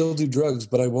 I'll still do drugs,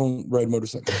 but I won't ride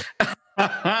motorcycles. But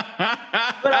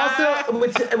also,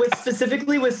 with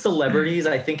specifically with celebrities,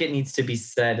 I think it needs to be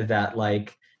said that,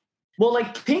 like, well,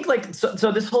 like Pink, like,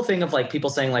 so this whole thing of like people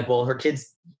saying like, well, her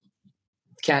kids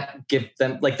can't give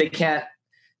them, like, they can't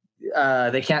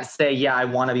say, yeah, I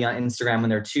want to be on Instagram when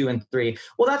they're 2 and 3.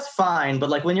 Well, that's fine. But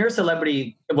like when you're a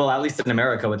celebrity, well, at least in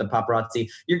America with the paparazzi,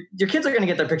 your kids are going to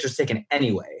get their pictures taken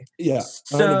anyway. Yeah.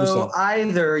 100%. So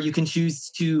either you can choose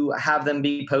to have them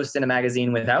be posted in a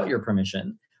magazine without your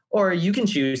permission, or you can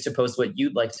choose to post what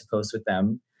you'd like to post with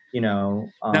them, you know.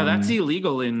 Now that's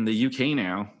illegal in the UK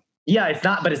now. Yeah, it's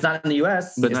not, but it's not in the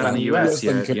US. But it's not in the US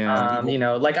yet. Yeah. You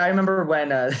know, like I remember when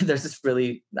there's this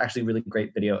really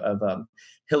great video of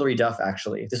Hillary Duff,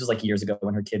 actually. This was like years ago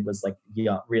when her kid was like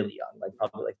young, really young, like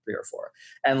probably like 3 or 4.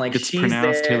 And like it's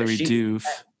pronounced Hillary Doof.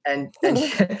 And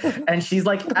she's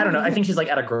like, I don't know, I think she's like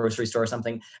at a grocery store or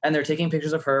something. And they're taking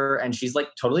pictures of her and she's like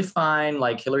totally fine.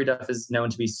 Like Hillary Duff is known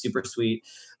to be super sweet.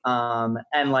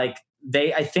 And like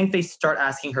I think they start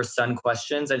asking her son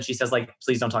questions and she says like,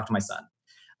 please don't talk to my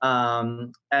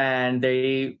son. And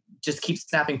they just keep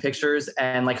snapping pictures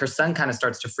and like her son kind of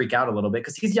starts to freak out a little bit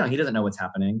because he's young. He doesn't know what's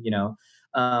happening, you know?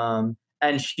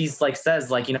 And she's like,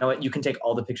 says like, you know what, you can take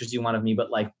all the pictures you want of me,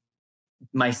 but like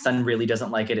my son really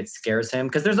doesn't like it. It scares him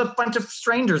because there's a bunch of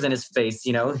strangers in his face,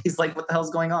 you know? He's like, what the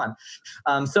hell's going on?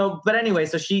 But anyway,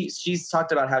 so she's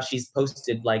talked about how she's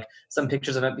posted like some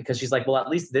pictures of it because she's like, well, at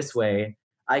least this way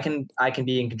I can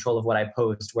be in control of what I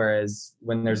post. Whereas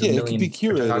when there's a million, it can be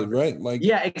curated, right? Like,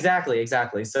 yeah, exactly.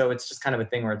 So it's just kind of a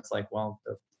thing where it's like, well,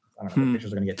 I don't know, the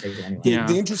pictures are going to get taken anyway. Yeah.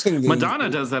 The interesting thing, Madonna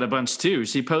does that a bunch too.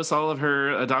 She posts all of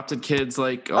her adopted kids,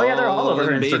 like they're all over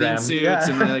her bathing Instagram. suits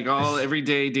and like all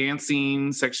everyday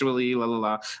dancing sexually, la la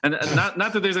la. And not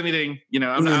that there's anything, you know,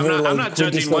 I'm not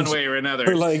judging one way or another.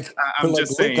 I'm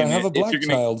just saying, I have a black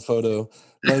child photo.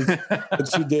 Like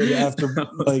that she did after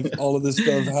like all of this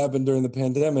stuff happened during the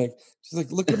pandemic. She's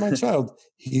like, look at my child.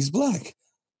 He's black.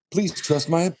 Please trust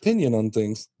my opinion on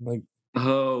things. Like,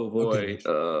 oh boy.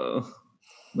 Okay.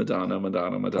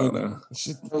 Madonna.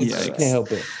 She can't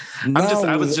help it.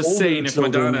 I was just saying if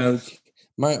children, Madonna,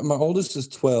 like, my oldest is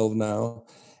 12 now,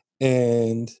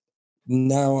 and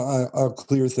now I'll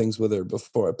clear things with her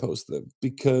before I post them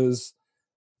because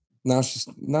now she's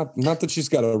not that she's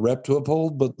got a rep to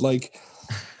uphold, but like,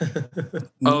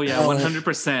 oh yeah,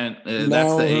 100%.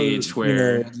 That's the age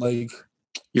where, you know, like,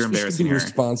 you're embarrassing her.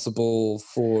 Responsible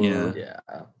for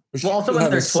Well, also when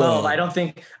they're 12, I don't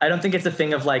think it's a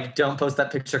thing of like, don't post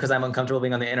that picture because I'm uncomfortable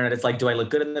being on the internet. It's like, do I look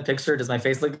good in the picture? Does my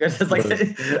face look good? It's like,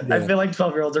 I feel like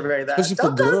 12-year-olds are very that. Especially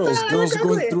for girls. Girls are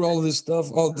going through all of this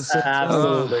stuff all the same time.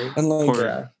 Absolutely. And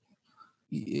like,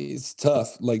 it's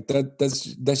tough. Like that's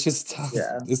just tough.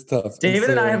 Yeah. It's tough. David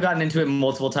and I have gotten into it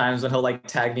multiple times when he'll like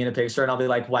tag me in a picture and I'll be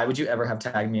like, why would you ever have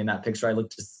tagged me in that picture? I look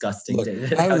disgusting,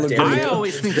 David. I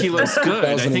always think he looks good.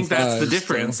 I think that's the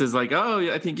difference is like, oh,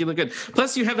 I think you look good.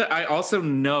 Plus you have I also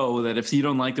know that if you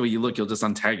don't like the way you look, you'll just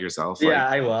untag yourself. Yeah,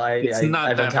 like, I will. It's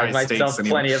not that high myself stakes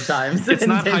plenty of times. It's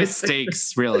not high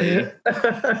stakes, really.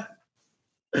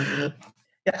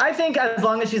 Yeah, I think as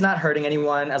long as she's not hurting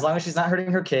anyone, as long as she's not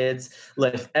hurting her kids,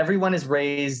 like everyone is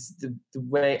raised the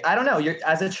way, I don't know,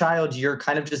 as a child, you're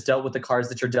kind of just dealt with the cards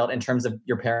that you're dealt in terms of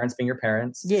your parents being your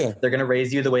parents. Yeah. They're going to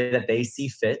raise you the way that they see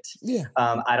fit. Yeah.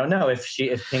 I don't know if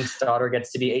Pink's daughter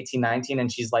gets to be 18, 19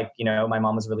 and she's like, you know, my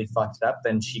mom was really fucked up,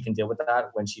 then she can deal with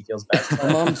that when she feels best.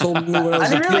 My mom told me when I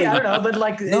was a kid. I don't know, but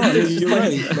like, no, you're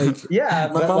right. Like, yeah.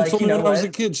 My mom told me when I was a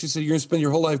kid, she said, you're going to spend your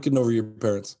whole life getting over your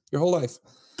parents. Your whole life.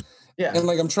 Yeah. And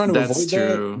like I'm trying to avoid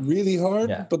that really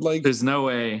hard, but like there's no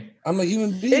way. I'm a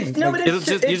human being.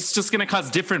 It's just going to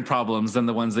cause different problems than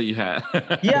the ones that you had.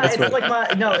 Yeah, it's right.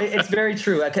 Like it's very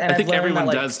true. And I think everyone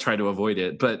does try to avoid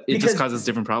it, but it just causes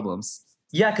different problems.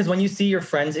 Yeah, because when you see your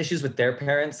friends' issues with their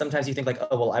parents, sometimes you think like,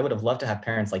 oh well, I would have loved to have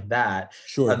parents like that.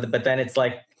 Sure. But then it's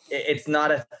like it's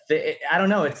not I don't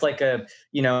know. It's like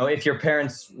if your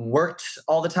parents worked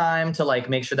all the time to like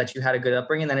make sure that you had a good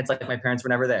upbringing, then it's like my parents were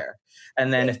never there.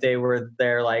 And then if they were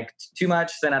there like too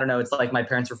much, then I don't know. It's like my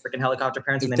parents were freaking helicopter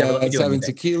parents, and they never let me do anything. Having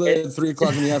tequila at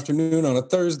 3:00 in the afternoon on a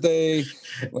Thursday.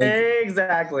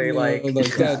 Exactly.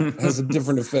 That has a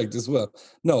different effect as well.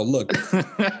 No, look. It's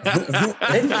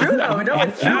true though. No,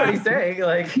 it's true what he's saying.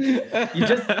 Like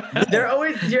they're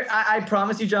always. I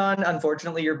promise you, John.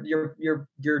 Unfortunately,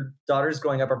 your daughters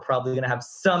growing up are probably going to have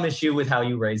some issue with how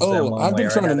you raise them. Oh, I've been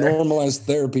trying to normalize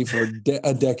therapy for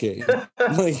a decade.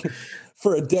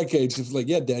 For a decade, she's like,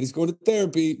 yeah, daddy's going to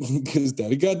therapy because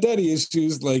daddy got daddy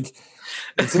issues. Like,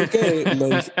 it's okay.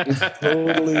 Like,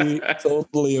 it's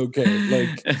totally okay.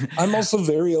 Like, I'm also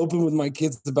very open with my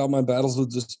kids about my battles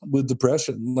with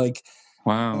depression. Like,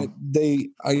 wow,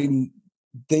 they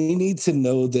need to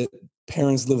know that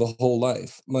parents live a whole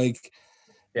life. Like,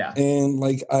 yeah, and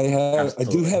like I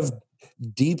do have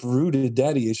deep rooted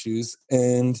daddy issues,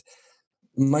 and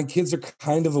my kids are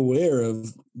kind of aware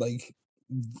of like.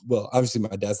 Well, obviously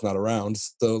my dad's not around,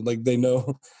 so like they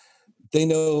know,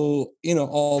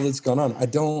 all that's gone on. I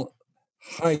don't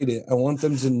hide it. I want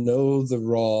them to know the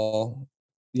raw,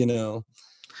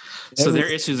 So their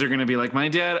issues are going to be like, my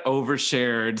dad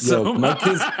overshared. So my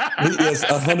kids, yes,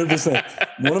 100%.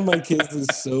 One of my kids is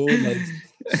so like,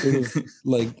 sort of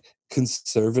like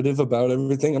conservative about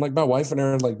everything. And like my wife and I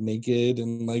are like naked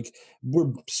and like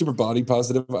we're super body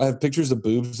positive. I have pictures of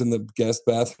boobs in the guest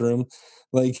bathroom,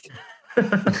 like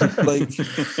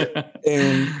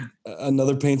and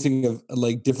another painting of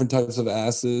like different types of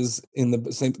asses in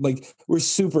the same, like we're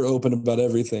super open about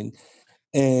everything.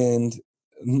 And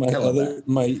my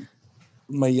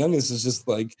youngest is just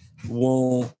like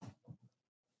won't,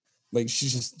 like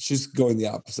she's going the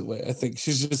opposite way. I think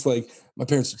she's just like, my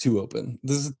parents are too open.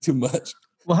 This is too much.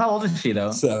 Well, how old is she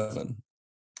though? 7.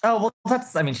 Oh, well,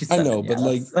 she's 7. I know, but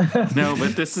like, no,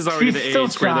 but this is already the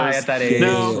age where those, at that age.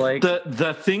 No, like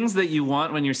the things that you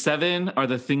want when you're 7 are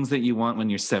the things that you want when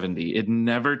you're 70. It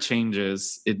never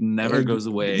changes. It never goes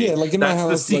away. Yeah, like in that's my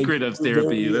house, the secret like, of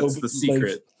therapy. That's the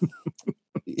secret. Like,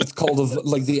 it's called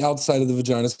like the outside of the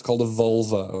vagina is called a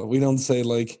vulva. We don't say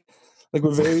like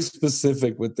we're very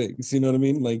specific with things. You know what I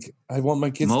mean? Like I want my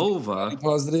kids to be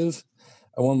positive.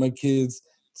 I want my kids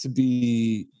to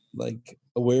be like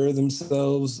aware of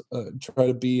themselves, try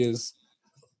to be as,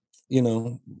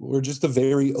 we're just a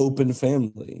very open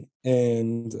family,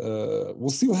 and we'll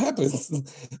see what happens.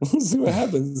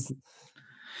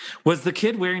 Was the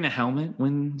kid wearing a helmet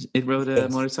when it rode a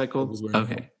motorcycle?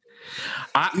 Okay.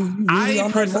 I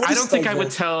don't think I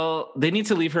would tell. They need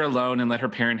to leave her alone and let her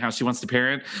parent how she wants to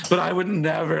parent. But I would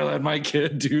never let my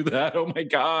kid do that. Oh my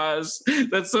gosh,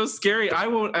 that's so scary. I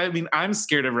won't. I mean, I'm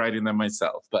scared of riding them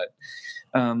myself. But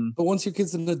once your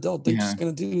kid's an adult, they're just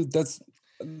gonna do. That's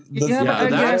true.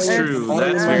 That's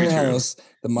very true.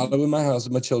 The motto in my house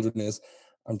with my children is,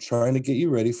 "I'm trying to get you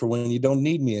ready for when you don't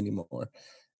need me anymore."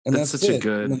 And that's such a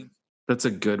good. That's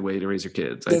a good way to raise your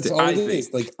kids. That's all it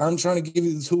is. Like, I'm trying to give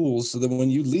you the tools so that when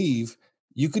you leave,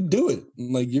 you could do it.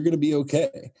 Like, you're going to be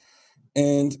okay.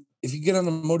 And if you get on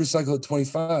a motorcycle at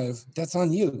 25, that's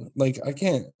on you. Like,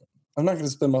 I'm not going to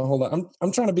spend my whole life.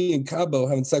 I'm trying to be in Cabo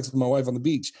having sex with my wife on the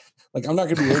beach. Like, I'm not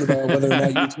going to be worried about whether or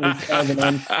not you're 25 and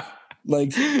I'm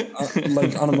like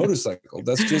on a motorcycle.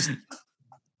 That's just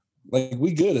like,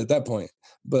 we good at that point.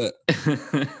 But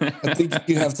I think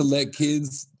you have to let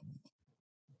kids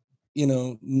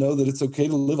know that it's okay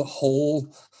to live a whole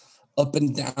up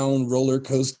and down roller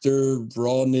coaster,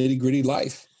 raw, nitty gritty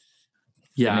life.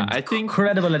 Yeah, I think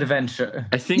incredible adventure.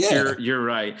 I think you're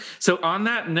right. So on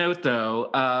that note, though,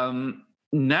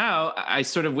 now I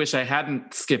sort of wish I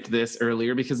hadn't skipped this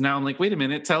earlier, because now I'm like, wait a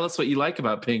minute, tell us what you like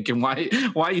about Pink and why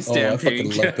you stand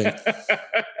Pink. Love Pink.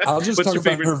 I'll just talk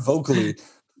about her vocally.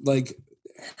 Like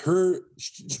her,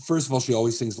 first of all, she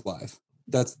always sings live.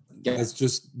 That's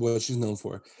just what she's known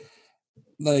for.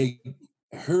 Like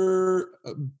her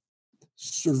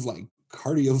sort of like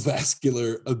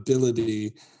cardiovascular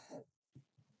ability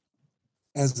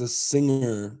as a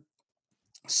singer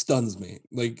stuns me.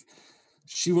 Like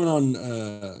she went on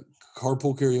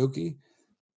Carpool Karaoke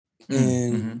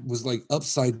and was like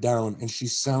upside down, and she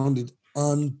sounded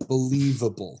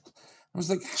unbelievable. I was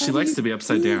like, she likes to be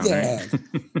upside down, right?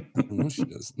 I know she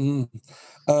does.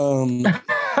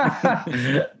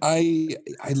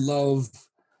 I love.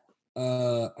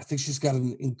 I think she's got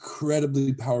an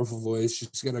incredibly powerful voice.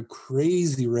 She's got a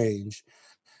crazy range,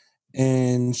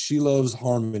 and she loves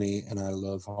harmony, and I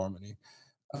love harmony.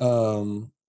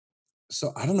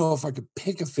 So I don't know if I could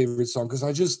pick a favorite song, because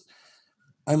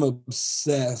I'm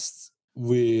obsessed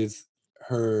with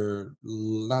her,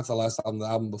 not the last album, the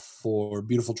album before,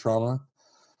 Beautiful Trauma.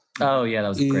 Oh yeah, that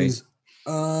was great.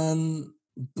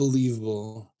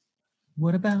 Unbelievable.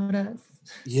 What about us?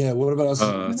 Yeah, what about us?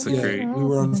 It's great. We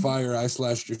were on fire. I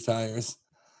slashed your tires.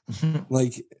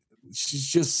 Like, she's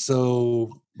just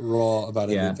so raw about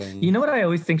everything. You know what I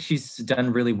always think she's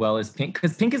done really well is Pink,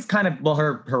 because Pink is kind of, well,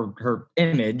 her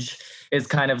image is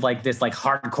kind of like this like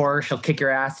hardcore, she'll kick your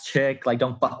ass chick, like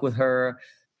don't fuck with her.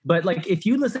 But like if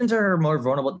you listen to her more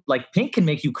vulnerable, like Pink can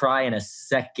make you cry in a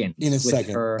second. In a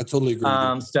second, I totally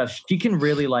agree. Stuff she can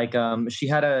really like. She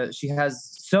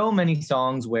has so many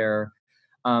songs where.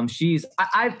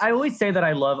 I always say that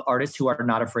I love artists who are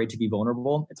not afraid to be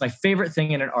vulnerable. It's my favorite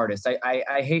thing in an artist.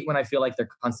 I hate when I feel like they're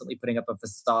constantly putting up a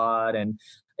facade and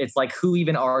it's like, who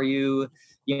even are you?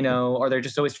 You know, or they're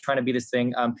just always trying to be this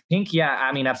thing. Pink, yeah,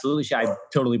 I mean, absolutely. I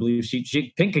totally believe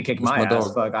Pink could kick my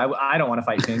ass. Fuck, I don't want to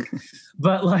fight Pink,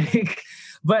 but like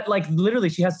literally,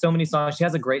 she has so many songs. She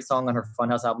has a great song on her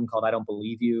Funhouse album called "I Don't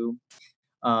Believe You."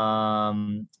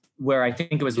 Where I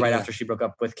think it was right after she broke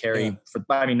up with Carrie.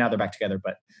 I mean, now they're back together,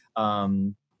 but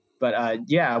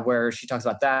where she talks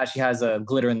about that. She has a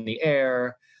Glitter in the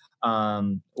Air,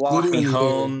 Walk Me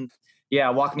Home.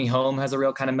 Yeah, Walk Me Home has a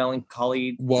real kind of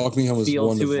melancholy Walk Me Home is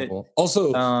wonderful.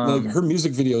 Also, like her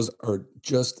music videos are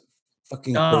just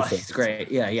fucking perfect. She's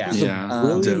great. Yeah. She's a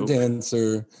brilliant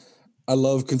dancer. I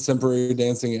love contemporary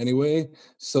dancing anyway.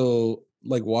 So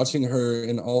like watching her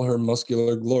in all her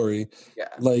muscular glory,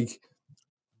 like.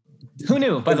 Who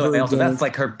Knew, by the way, also that's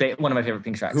like her one of my favorite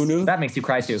Pink tracks. Who Knew? That makes you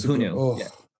cry too. Who Knew? Oh,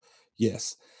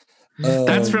 yes.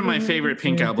 That's from my favorite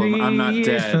Pink album, I'm Not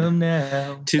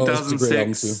Dead.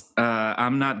 2006.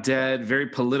 I'm Not Dead. Very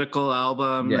political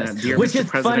album. Yes. Dear which Mr. is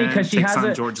President funny because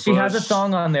she has a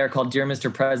song on there called Dear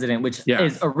Mr. President, which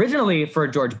is originally for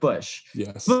George Bush.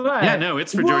 Yes. But,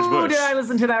 it's for George Bush. Did I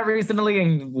listen to that recently?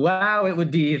 And wow, it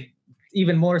would be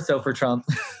even more so for Trump.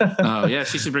 Oh yeah,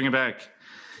 she should bring it back.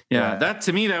 Yeah, that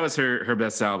to me, that was her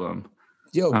best album.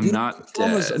 Yo, I'm Not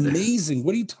Dead. Was amazing.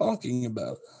 What are you talking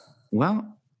about?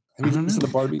 Well, have you listened to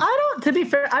Barbie? To be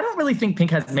fair, I don't really think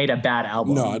Pink has made a bad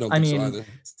album. No, I don't think so either.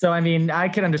 So, I mean, I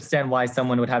can understand why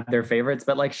someone would have their favorites,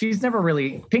 but like Pink's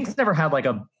never had like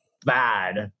a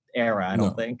bad era, I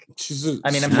don't think.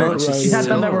 I'm sure she's had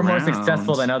some that were more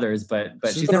successful than others, but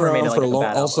she's never made it like a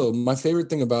bad also, album. my favorite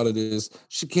thing about it is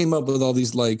she came up with all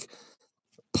these like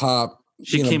pop.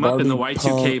 She came up in the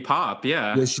Y2K pop,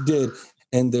 yeah. Yeah, she did.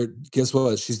 And guess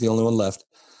what? She's the only one left.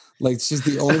 Like, she's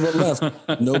the only one left.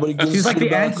 Nobody gives a shit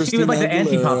about Christina Aguilera. She was like the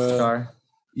anti-pop star.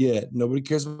 Yeah, nobody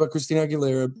cares about Christina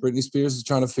Aguilera. Britney Spears is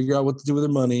trying to figure out what to do with her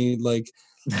money. Like,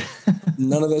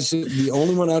 none of that shit. The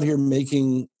only one out here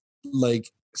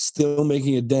still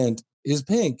making a dent is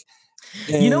Pink.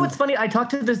 And you know what's funny? I talked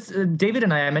to this David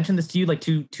and I mentioned this to you like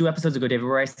two episodes ago, David,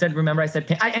 where I said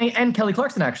and Kelly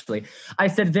Clarkson actually. I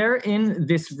said they're in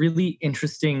this really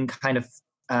interesting kind of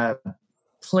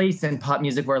place in pop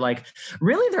music where like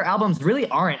really their albums really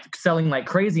aren't selling like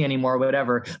crazy anymore or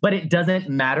whatever, but it doesn't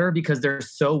matter because they're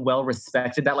so well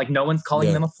respected that like no one's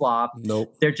calling them a flop.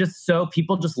 Nope. They're just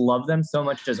people just love them so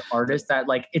much as artists that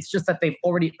like it's just that they've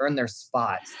already earned their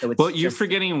spot. So it's you're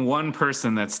forgetting one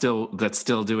person that's still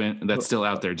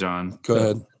out there, John. Go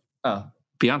ahead. Oh.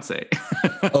 Beyonce.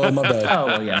 Oh, my bad. Oh,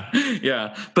 well, yeah.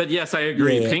 Yeah. But yes, I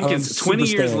agree. Pink is 20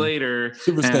 years later.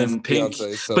 And Pink.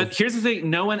 Beyonce, so. But here's the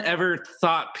thing. No one ever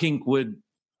thought Pink would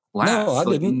last. No, I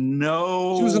didn't.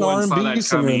 No. She was an R&B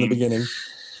singer in the beginning.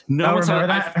 No one saw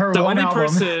that.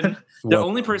 The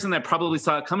only person that probably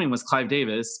saw it coming was Clive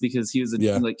Davis because he was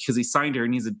because he signed her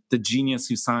and he's the genius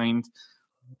who signed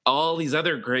all these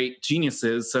other great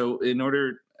geniuses. So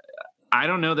I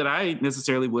don't know that I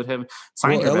necessarily would have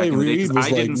signed her back in the day because I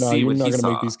didn't see what he saw. You're not going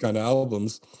to make these kind of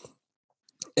albums.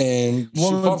 And she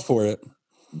fought for it.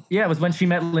 Yeah, it was when she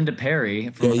met Linda Perry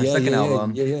from her second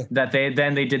album that they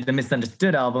did the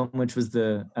Misunderstood album, which was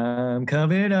the I'm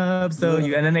Coming Up. So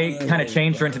and then they kind of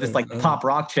changed her into this like pop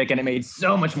rock chick, and it made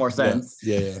so much more sense.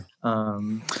 No,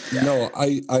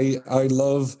 I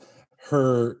love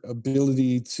her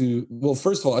ability to. Well,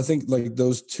 first of all, I think like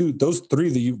those three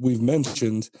that we've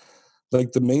mentioned.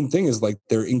 Like the main thing is like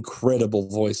they're incredible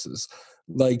voices,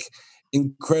 like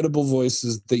incredible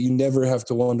voices that you never have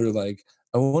to wonder. Like,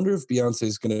 I wonder if Beyonce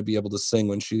is going to be able to sing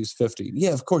when she's 50.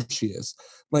 Yeah, of course she is.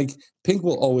 Like Pink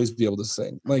will always be able to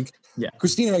sing. Like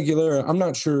Christina Aguilera, I'm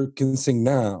not sure can sing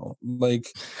now.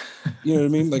 Like, you know what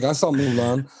I mean? Like I saw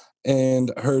Mulan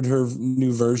and heard her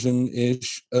new version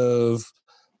ish of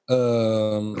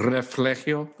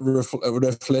Reflegio,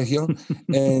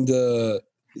 and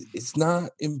it's not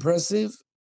impressive.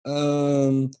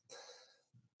 I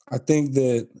think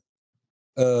that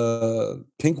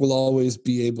Pink will always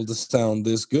be able to sound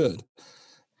this good,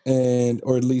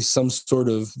 or at least some sort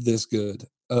of this good.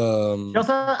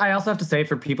 I also have to say,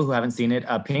 for people who haven't seen it,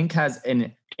 Pink has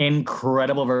an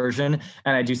incredible version,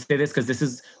 and I do say this because this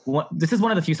is one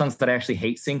of the few songs that I actually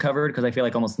hate seeing covered, because I feel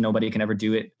like almost nobody can ever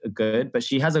do it good. But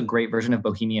she has a great version of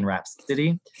Bohemian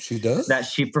Rhapsody. She does? That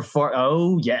she performed.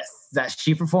 Oh yes, that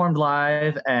she performed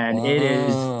live, and it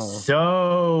is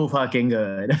so fucking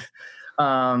good.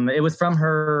 It was from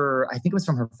her. I think it was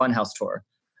from her Funhouse tour.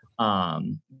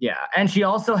 Yeah, and she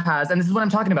also has, and this is what I'm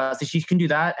talking about, so she can do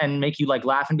that and make you like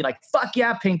laugh and be like, fuck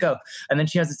yeah, Pinko. And then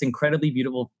she has this incredibly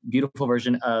beautiful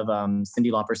version of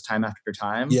Cyndi Lauper's Time After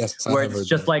Time. Yes, where it's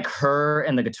just like her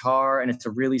and the guitar, and it's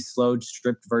a really slowed,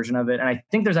 stripped version of it. And I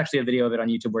think there's actually a video of it on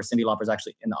YouTube where Cyndi Lauper's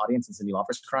actually in the audience and Cyndi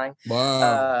Lauper's crying.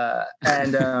 Wow.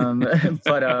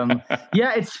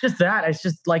 Yeah, it's just that. It's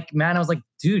just like, man, I was like,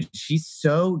 dude, she's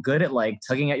so good at like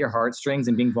tugging at your heartstrings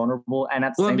and being vulnerable, and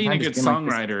at the same being time, a good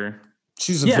songwriter.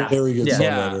 She's a very good songwriter.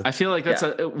 Yeah, I feel like that's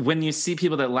when you see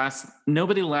people that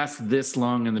nobody lasts this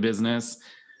long in the business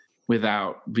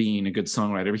without being a good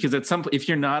songwriter. Because if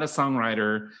you're not a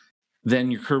songwriter,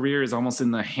 then your career is almost in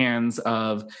the hands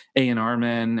of A&R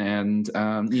men and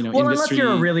industry. Unless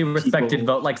you're a really respected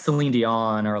vote like Celine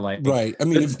Dion or like right. I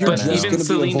mean, if you're just even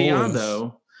Celine Dion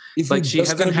though. Like she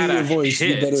hasn't had a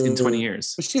hit in 20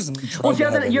 years. But she hasn't. Well, she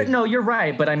hasn't. You're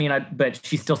right. But I mean, but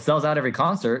she still sells out every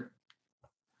concert.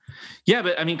 Yeah,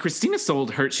 but I mean, Christina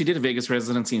she did a Vegas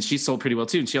residency and she sold pretty well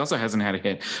too. And she also hasn't had a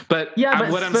hit. But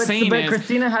what I'm saying is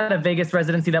Christina had a Vegas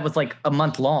residency that was like a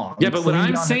month long. Yeah, but what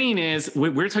I'm saying is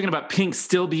we're talking about Pink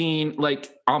still being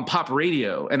like on pop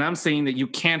radio. And I'm saying that you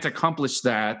can't accomplish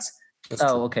that.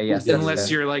 Okay, yes.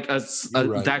 Unless you're like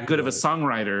that good of a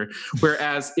songwriter.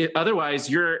 Whereas otherwise,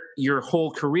 your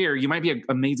whole career, you might be an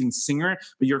amazing singer,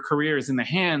 but your career is in the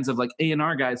hands of like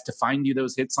A&R guys to find you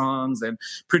those hit songs and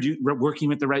working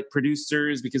with the right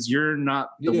producers, because you're not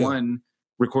the one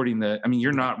recording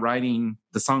you're not writing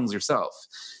the songs yourself.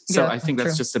 So I think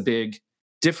that's just a big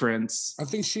difference. I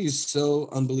think she's so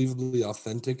unbelievably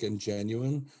authentic and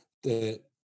genuine that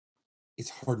it's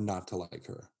hard not to like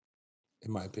her,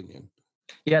 in my opinion.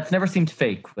 Yeah, it's never seemed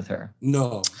fake with her.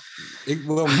 No.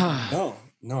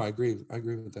 No, I agree. I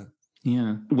agree with that.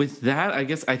 Yeah. With that,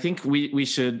 I think we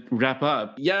should wrap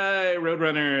up. Yay,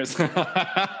 Roadrunners.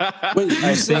 Wait,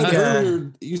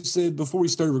 you said before we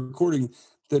started recording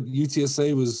that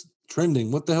UTSA was trending.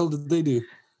 What the hell did they do?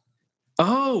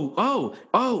 So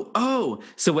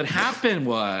what happened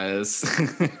was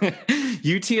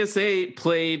UTSA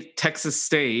played Texas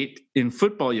State in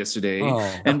football yesterday.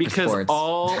 And because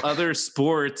all other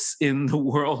sports in the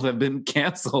world have been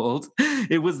canceled,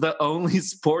 it was the only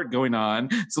sport going on.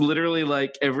 So literally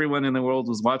like everyone in the world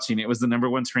was watching. It was the number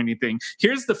one trending thing.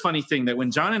 Here's the funny thing, that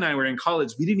when John and I were in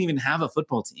college, we didn't even have a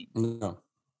football team. No.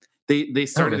 They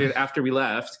started it after we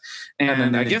left,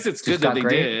 and I guess it's good that they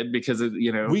did, because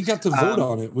we got to vote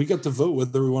on it. We got to vote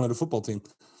whether we wanted a football team.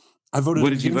 I voted. What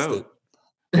did you vote?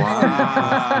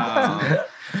 Wow.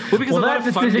 Well, because a lot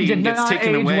of funding gets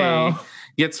taken away. Well.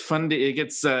 It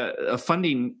gets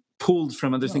funding pulled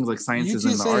from other things like sciences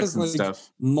and the arts and stuff.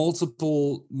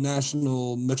 Multiple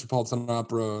national Metropolitan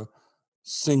Opera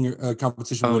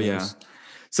competition winners.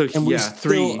 So we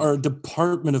still are a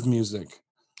department of music.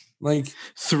 Like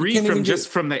 3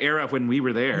 from the era when we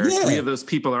were there. Yeah. 3 of those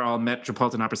people are all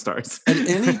Metropolitan Opera stars. At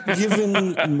any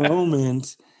given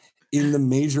moment in the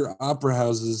major opera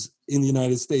houses in the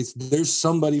United States, there's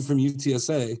somebody from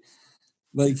UTSA.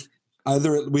 Like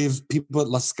either we have people at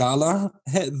La Scala,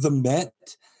 the Met,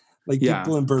 like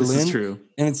people in Berlin. This is true.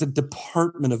 And it's a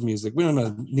department of music. We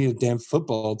don't need a damn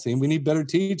football team. We need better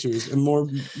teachers and more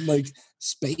like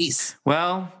space.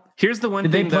 Well, here's the one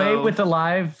thing. Did they play with a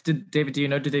live? David, do you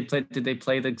know? Did they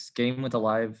play this game with a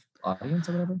live audience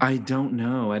or whatever? I don't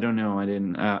know. I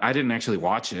didn't actually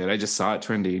watch it. I just saw it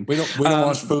trending. We don't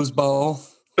watch foosball.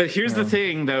 But here's the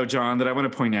thing, though, John, that I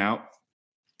want to point out,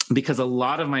 because a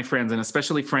lot of my friends, and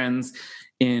especially friends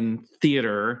in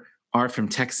theater, are from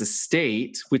Texas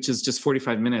State, which is just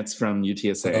 45 minutes from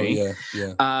UTSA. Oh,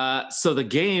 yeah. So the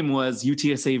game was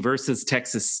UTSA versus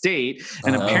Texas State.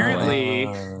 And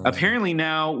apparently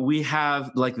now we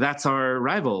have, like, that's our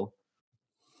rival.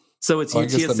 So it's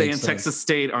UTSA and Texas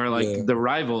State are like the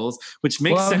rivals, which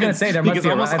makes sense because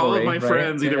almost all of my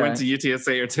friends either went to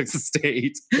UTSA or Texas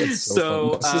State.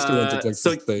 So my sister went to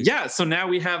Texas State. Yeah, so now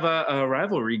we have a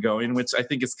rivalry going, which I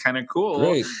think is kind of cool.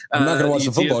 Great. I'm not going to watch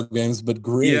the football games, but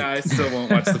great. Yeah, I still won't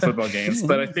watch the football games,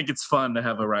 but I think it's fun to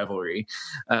have a rivalry.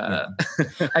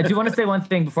 I do want to say one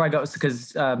thing before I go,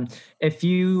 because I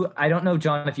don't know,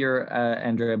 John, if you're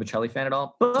Andrea Bocelli fan at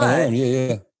all, but I am,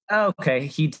 yeah. Okay,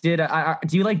 he did.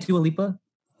 Do you like Dua Lipa?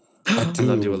 I do. I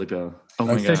love Dua Lipa. Oh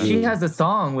my god! So she has a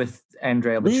song with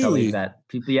Andrea Bocelli that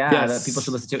people, that people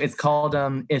should listen to. It's called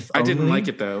 "If Only." I didn't like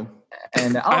it though.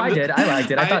 And I did. I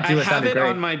liked it. I thought Dua sounded great. I have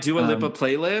it on my Dua Lipa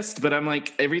playlist, but I'm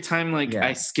like every time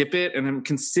I skip it, and I'm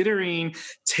considering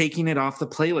taking it off the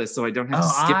playlist so I don't have to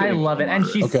skip it. I love it, and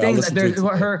she sings.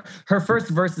 Her first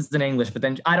verse is in English, but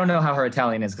then I don't know how her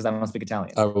Italian is because I don't speak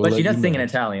Italian. But she does sing in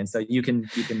Italian, so you can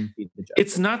beat the judge.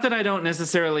 It's not that I don't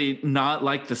necessarily not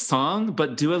like the song,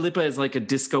 but Dua Lipa is like a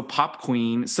disco pop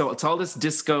queen, so it's all this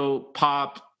disco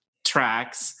pop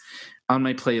tracks on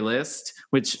my playlist,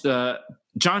 which.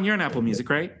 John, you're on Apple Music,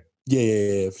 right?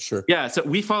 Yeah, for sure. Yeah, so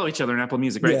we follow each other on Apple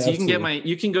Music, right? Yeah, so you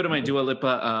can go to my Dua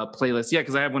Lipa playlist. Yeah,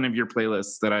 because I have one of your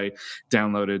playlists that I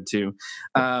downloaded too.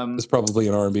 It's probably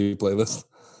an R&B playlist.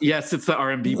 Yes, it's the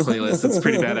R&B playlist. It's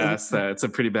pretty badass. It's a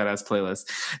pretty badass playlist.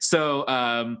 So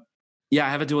I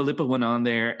have a Dua Lipa one on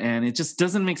there, and it just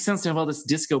doesn't make sense to have all this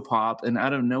disco pop, and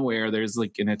out of nowhere there's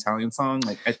like an Italian song.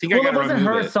 Like I think it wasn't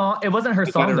her song. It wasn't her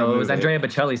song though. It was Andrea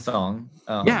Bocelli's song.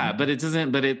 But it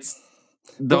doesn't. But it's.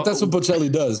 But that's what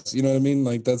Bocelli does. You know what I mean?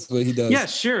 Like that's what he does. Yeah,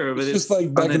 sure. But it's just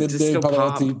like back in the day,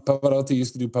 Pavarotti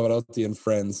used to do Pavarotti and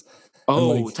Friends.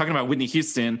 Oh, talking about Whitney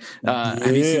Houston.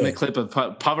 Have you seen the clip of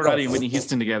Pavarotti and Whitney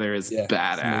Houston together? Is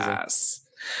badass.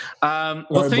 Well,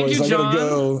 all right, thank boys, you, John. I gotta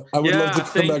go. I would love to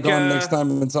come back on next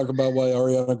time and talk about why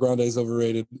Ariana Grande is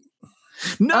overrated.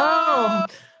 No.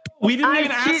 We didn't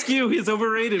even ask you. He's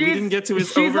overrated. We didn't get to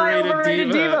his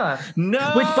overrated diva.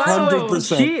 No. Which, by the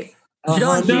way,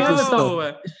 John, she has a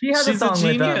song. She's a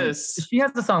genius. She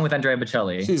has the song with Andrea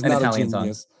Bocelli. She's an not Italian a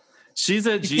genius. Song. She's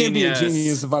a genius. You can't be a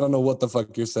genius if I don't know what the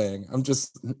fuck you're saying.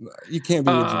 You can't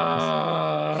be a genius.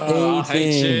 I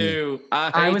hate you.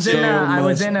 I was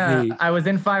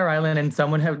in Fire Island, and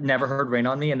someone had never heard Rain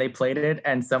on Me, and they played it.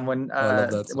 And someone,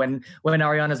 when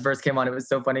Ariana's verse came on, it was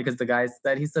so funny because the guy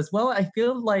said, he says, "Well, I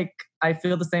feel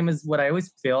the same as what I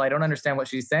always feel. I don't understand what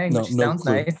she's saying, but she sounds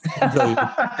clue.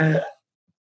 Nice."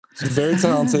 She's very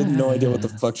talented. No idea what the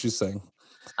fuck she's saying.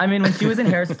 I mean, when she was in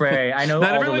Hairspray, I know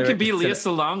not everyone can be Lea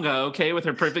Salonga, okay, with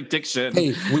her perfect diction.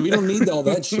 Hey, we don't need all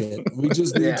that shit. We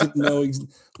just need to know,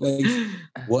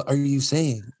 what are you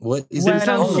saying? What is There's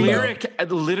a lyric?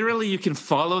 Literally, you can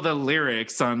follow the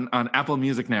lyrics on Apple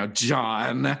Music now,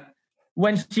 John.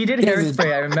 When she did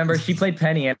Hairspray, I remember she played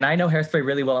Penny, and I know Hairspray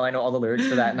really well. I know all the lyrics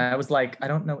for that, and I was like, I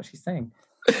don't know what she's saying.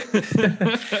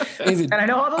 David, and I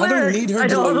know all the lyrics. I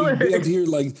don't need her to be able to hear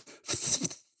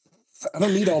I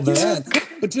don't need all that,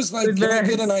 but just can I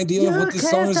get an idea of what this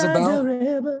song is about?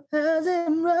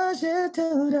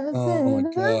 Oh my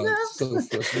god, so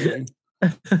frustrating.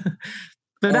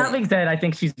 But that being said, I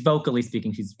think she's vocally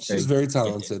speaking, she's very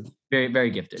talented, gifted. Very,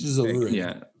 very gifted. She's overrated.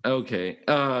 Yeah. Okay.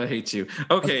 I hate you.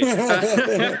 Okay.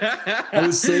 I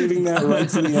was saving that right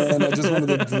to the end. I just wanted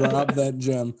to drop that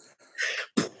gem.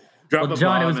 Well,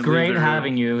 John, it was great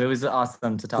having you. It was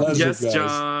awesome to talk to you. Yes,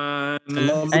 John.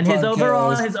 And his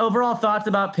overall thoughts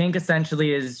about Pink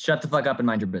essentially is shut the fuck up and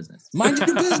mind your business. Mind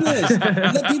your business.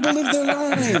 Let people live their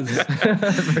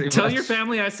lives. Tell your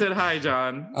family I said hi,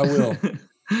 John. I will.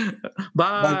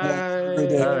 Bye.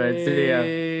 All right, see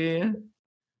ya.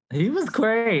 He was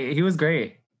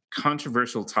great.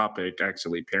 Controversial topic,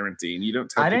 actually, parenting. You don't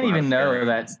tell I didn't even know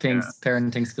that Pink's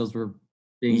parenting skills were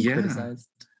being criticized.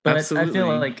 But absolutely. I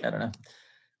feel like, I don't know,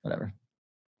 whatever.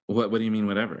 What do you mean,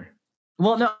 whatever?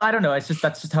 Well, no, I don't know. That's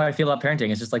just how I feel about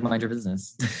parenting. It's just like mind your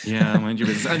business. Yeah, mind your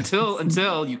business.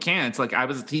 Until you can't. Like I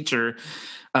was a teacher.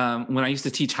 When I used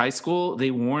to teach high school, they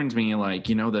warned me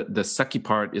that the sucky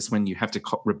part is when you have to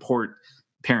report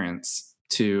parents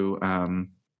to.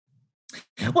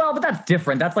 Well, but that's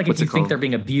different. That's like if you think they're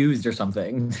being abused or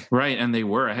something. Right, and they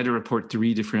were. I had to report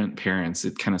 3 different parents.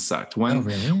 It kind of sucked.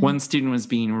 One student was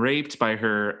being raped by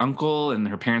her uncle, and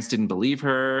her parents didn't believe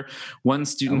her. One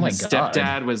student, his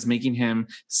stepdad was making him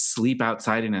sleep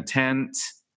outside in a tent.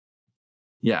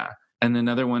 Yeah, and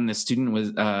another one, the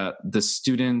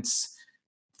student's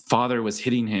father was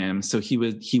hitting him, so he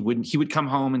would come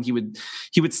home and he would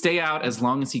stay out as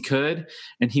long as he could,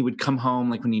 and he would come home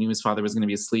like when he knew his father was going to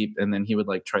be asleep, and then he would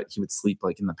sleep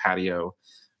like in the patio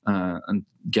and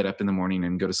get up in the morning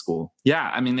and go to school.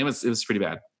 Yeah, I mean it was pretty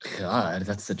bad. God,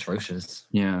 that's atrocious.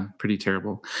 Yeah, pretty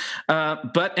terrible.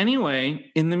 But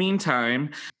anyway, in the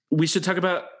meantime, we should talk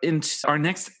about our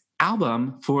next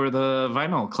album for the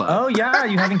Vinyl Club. Oh yeah,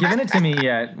 you haven't given it to me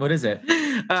yet. What is it?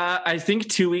 I think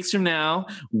 2 weeks from now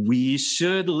we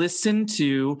should listen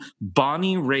to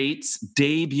Bonnie Raitt's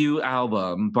debut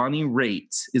album. Bonnie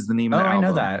Raitt is the name of the album.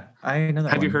 I know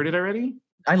that. Have you heard it already?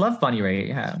 I love Bonnie Raitt.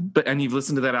 Yeah. And you've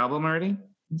listened to that album already?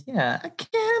 Yeah. I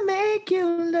can't make make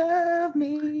you love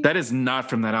me. That is not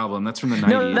from that album. That's from the 90s.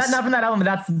 No, that's not from that album.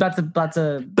 That's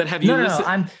a. But have you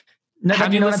listened?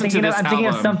 Have you listened to this album? I'm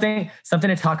thinking of something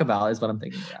to talk about is what I'm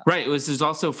thinking about. Right. This is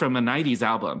also from a 90s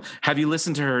album. Have you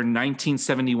listened to her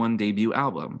 1971 debut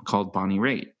album called Bonnie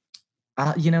Raitt?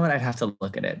 You know what? I'd have to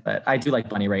look at it, but I do like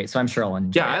Bonnie Raitt, so I'm sure I'll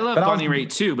enjoy it. Yeah, I love Bonnie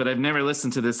Raitt too, but I've never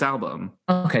listened to this album.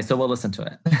 Okay, so we'll listen to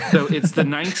it. So it's the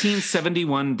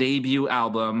 1971 debut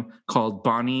album called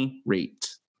Bonnie Raitt.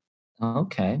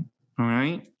 Okay. All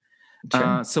right.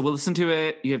 Sure. So we'll listen to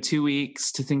it. You have 2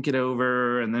 weeks to think it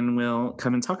over, and then we'll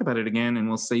come and talk about it again, and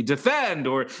we'll say defend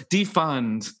or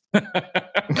defund.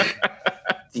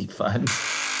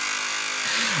 Defund.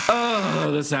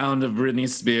 Oh, the sound of Britney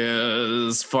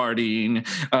Spears farting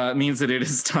means that it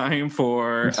is time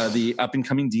for the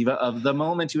up-and-coming diva of the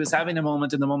moment, who is having a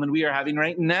moment in the moment we are having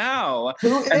right now.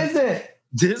 Who is it?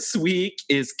 This week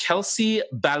is Kelsea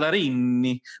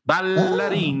Ballerini.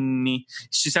 Ballerini.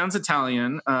 She sounds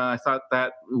Italian. I thought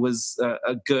that was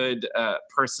a good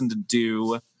person to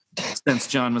do since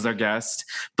John was our guest.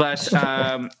 But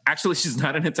actually, she's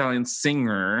not an Italian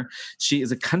singer. She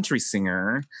is a country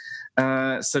singer.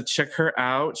 So check her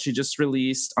out. She just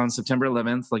released on September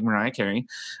 11th, like Mariah Carey,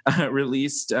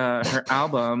 released her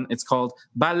album. It's called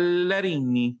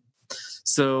Ballerini.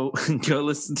 So go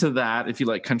listen to that if you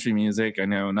like country music. I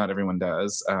know not everyone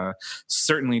does.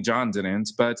 Certainly John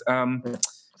didn't, but yeah.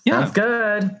 Sounds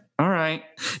good. All right.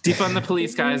 Defund the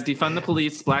police, guys. Defund the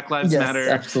police. Black Lives Matter.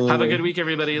 Absolutely. Have a good week,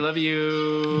 everybody. Love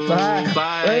you. Bye.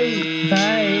 Bye.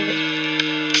 Bye.